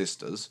father's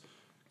sisters,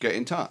 get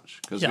in touch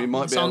because we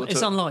might be able to.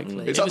 It's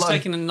unlikely. It was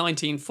taken in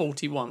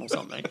 1941 or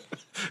something.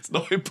 It's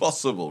not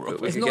impossible,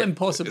 Robert. It's not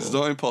impossible. It's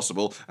not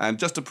impossible. And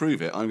just to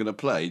prove it, I'm going to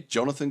play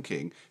Jonathan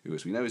King, who,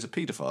 as we know, is a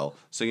paedophile,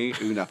 singing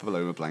Una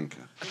Paloma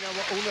Blanca. You know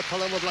what Una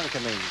Paloma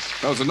Blanca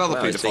means? That was another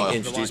paedophile.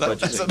 Introduced by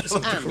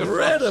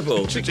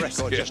incredible. Big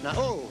record just now.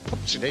 Oh,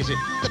 oopsie daisy.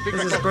 The big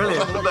This is record.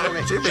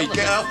 brilliant. Jimmy,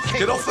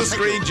 get off the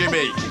screen,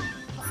 Jimmy.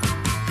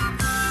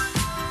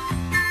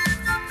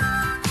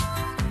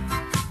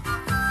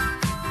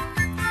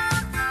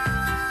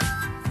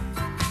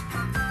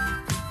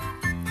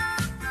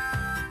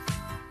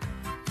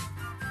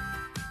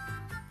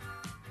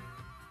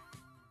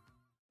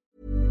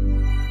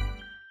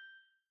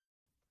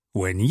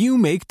 When you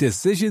make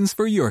decisions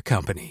for your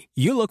company,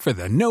 you look for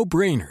the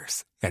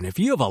no-brainers. And if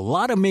you have a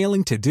lot of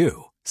mailing to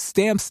do,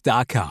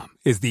 Stamps.com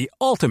is the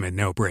ultimate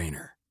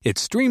no-brainer. It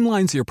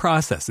streamlines your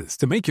processes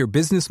to make your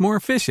business more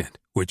efficient,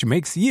 which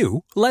makes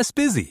you less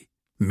busy.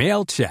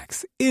 Mail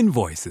checks,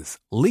 invoices,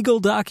 legal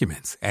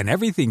documents, and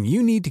everything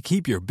you need to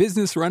keep your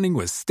business running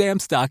with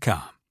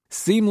Stamps.com.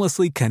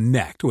 Seamlessly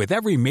connect with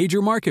every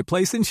major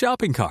marketplace and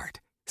shopping cart.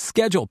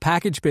 Schedule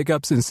package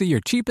pickups and see your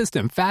cheapest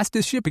and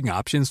fastest shipping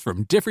options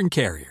from different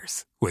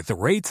carriers. With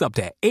rates up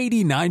to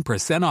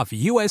 89% off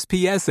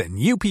USPS and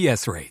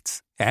UPS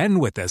rates. And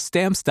with the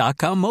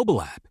Stamps.com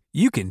mobile app,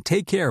 you can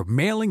take care of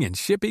mailing and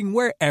shipping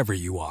wherever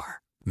you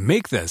are.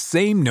 Make the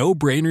same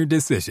no-brainer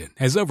decision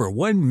as over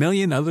 1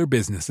 million other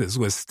businesses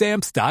with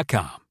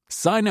Stamps.com.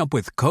 Sign up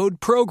with code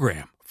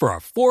PROGRAM for a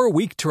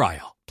 4-week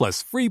trial,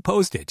 plus free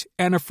postage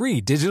and a free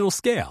digital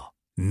scale.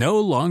 No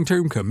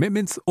long-term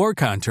commitments or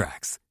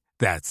contracts.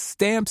 That's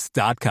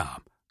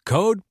Stamps.com.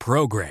 Code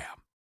PROGRAM.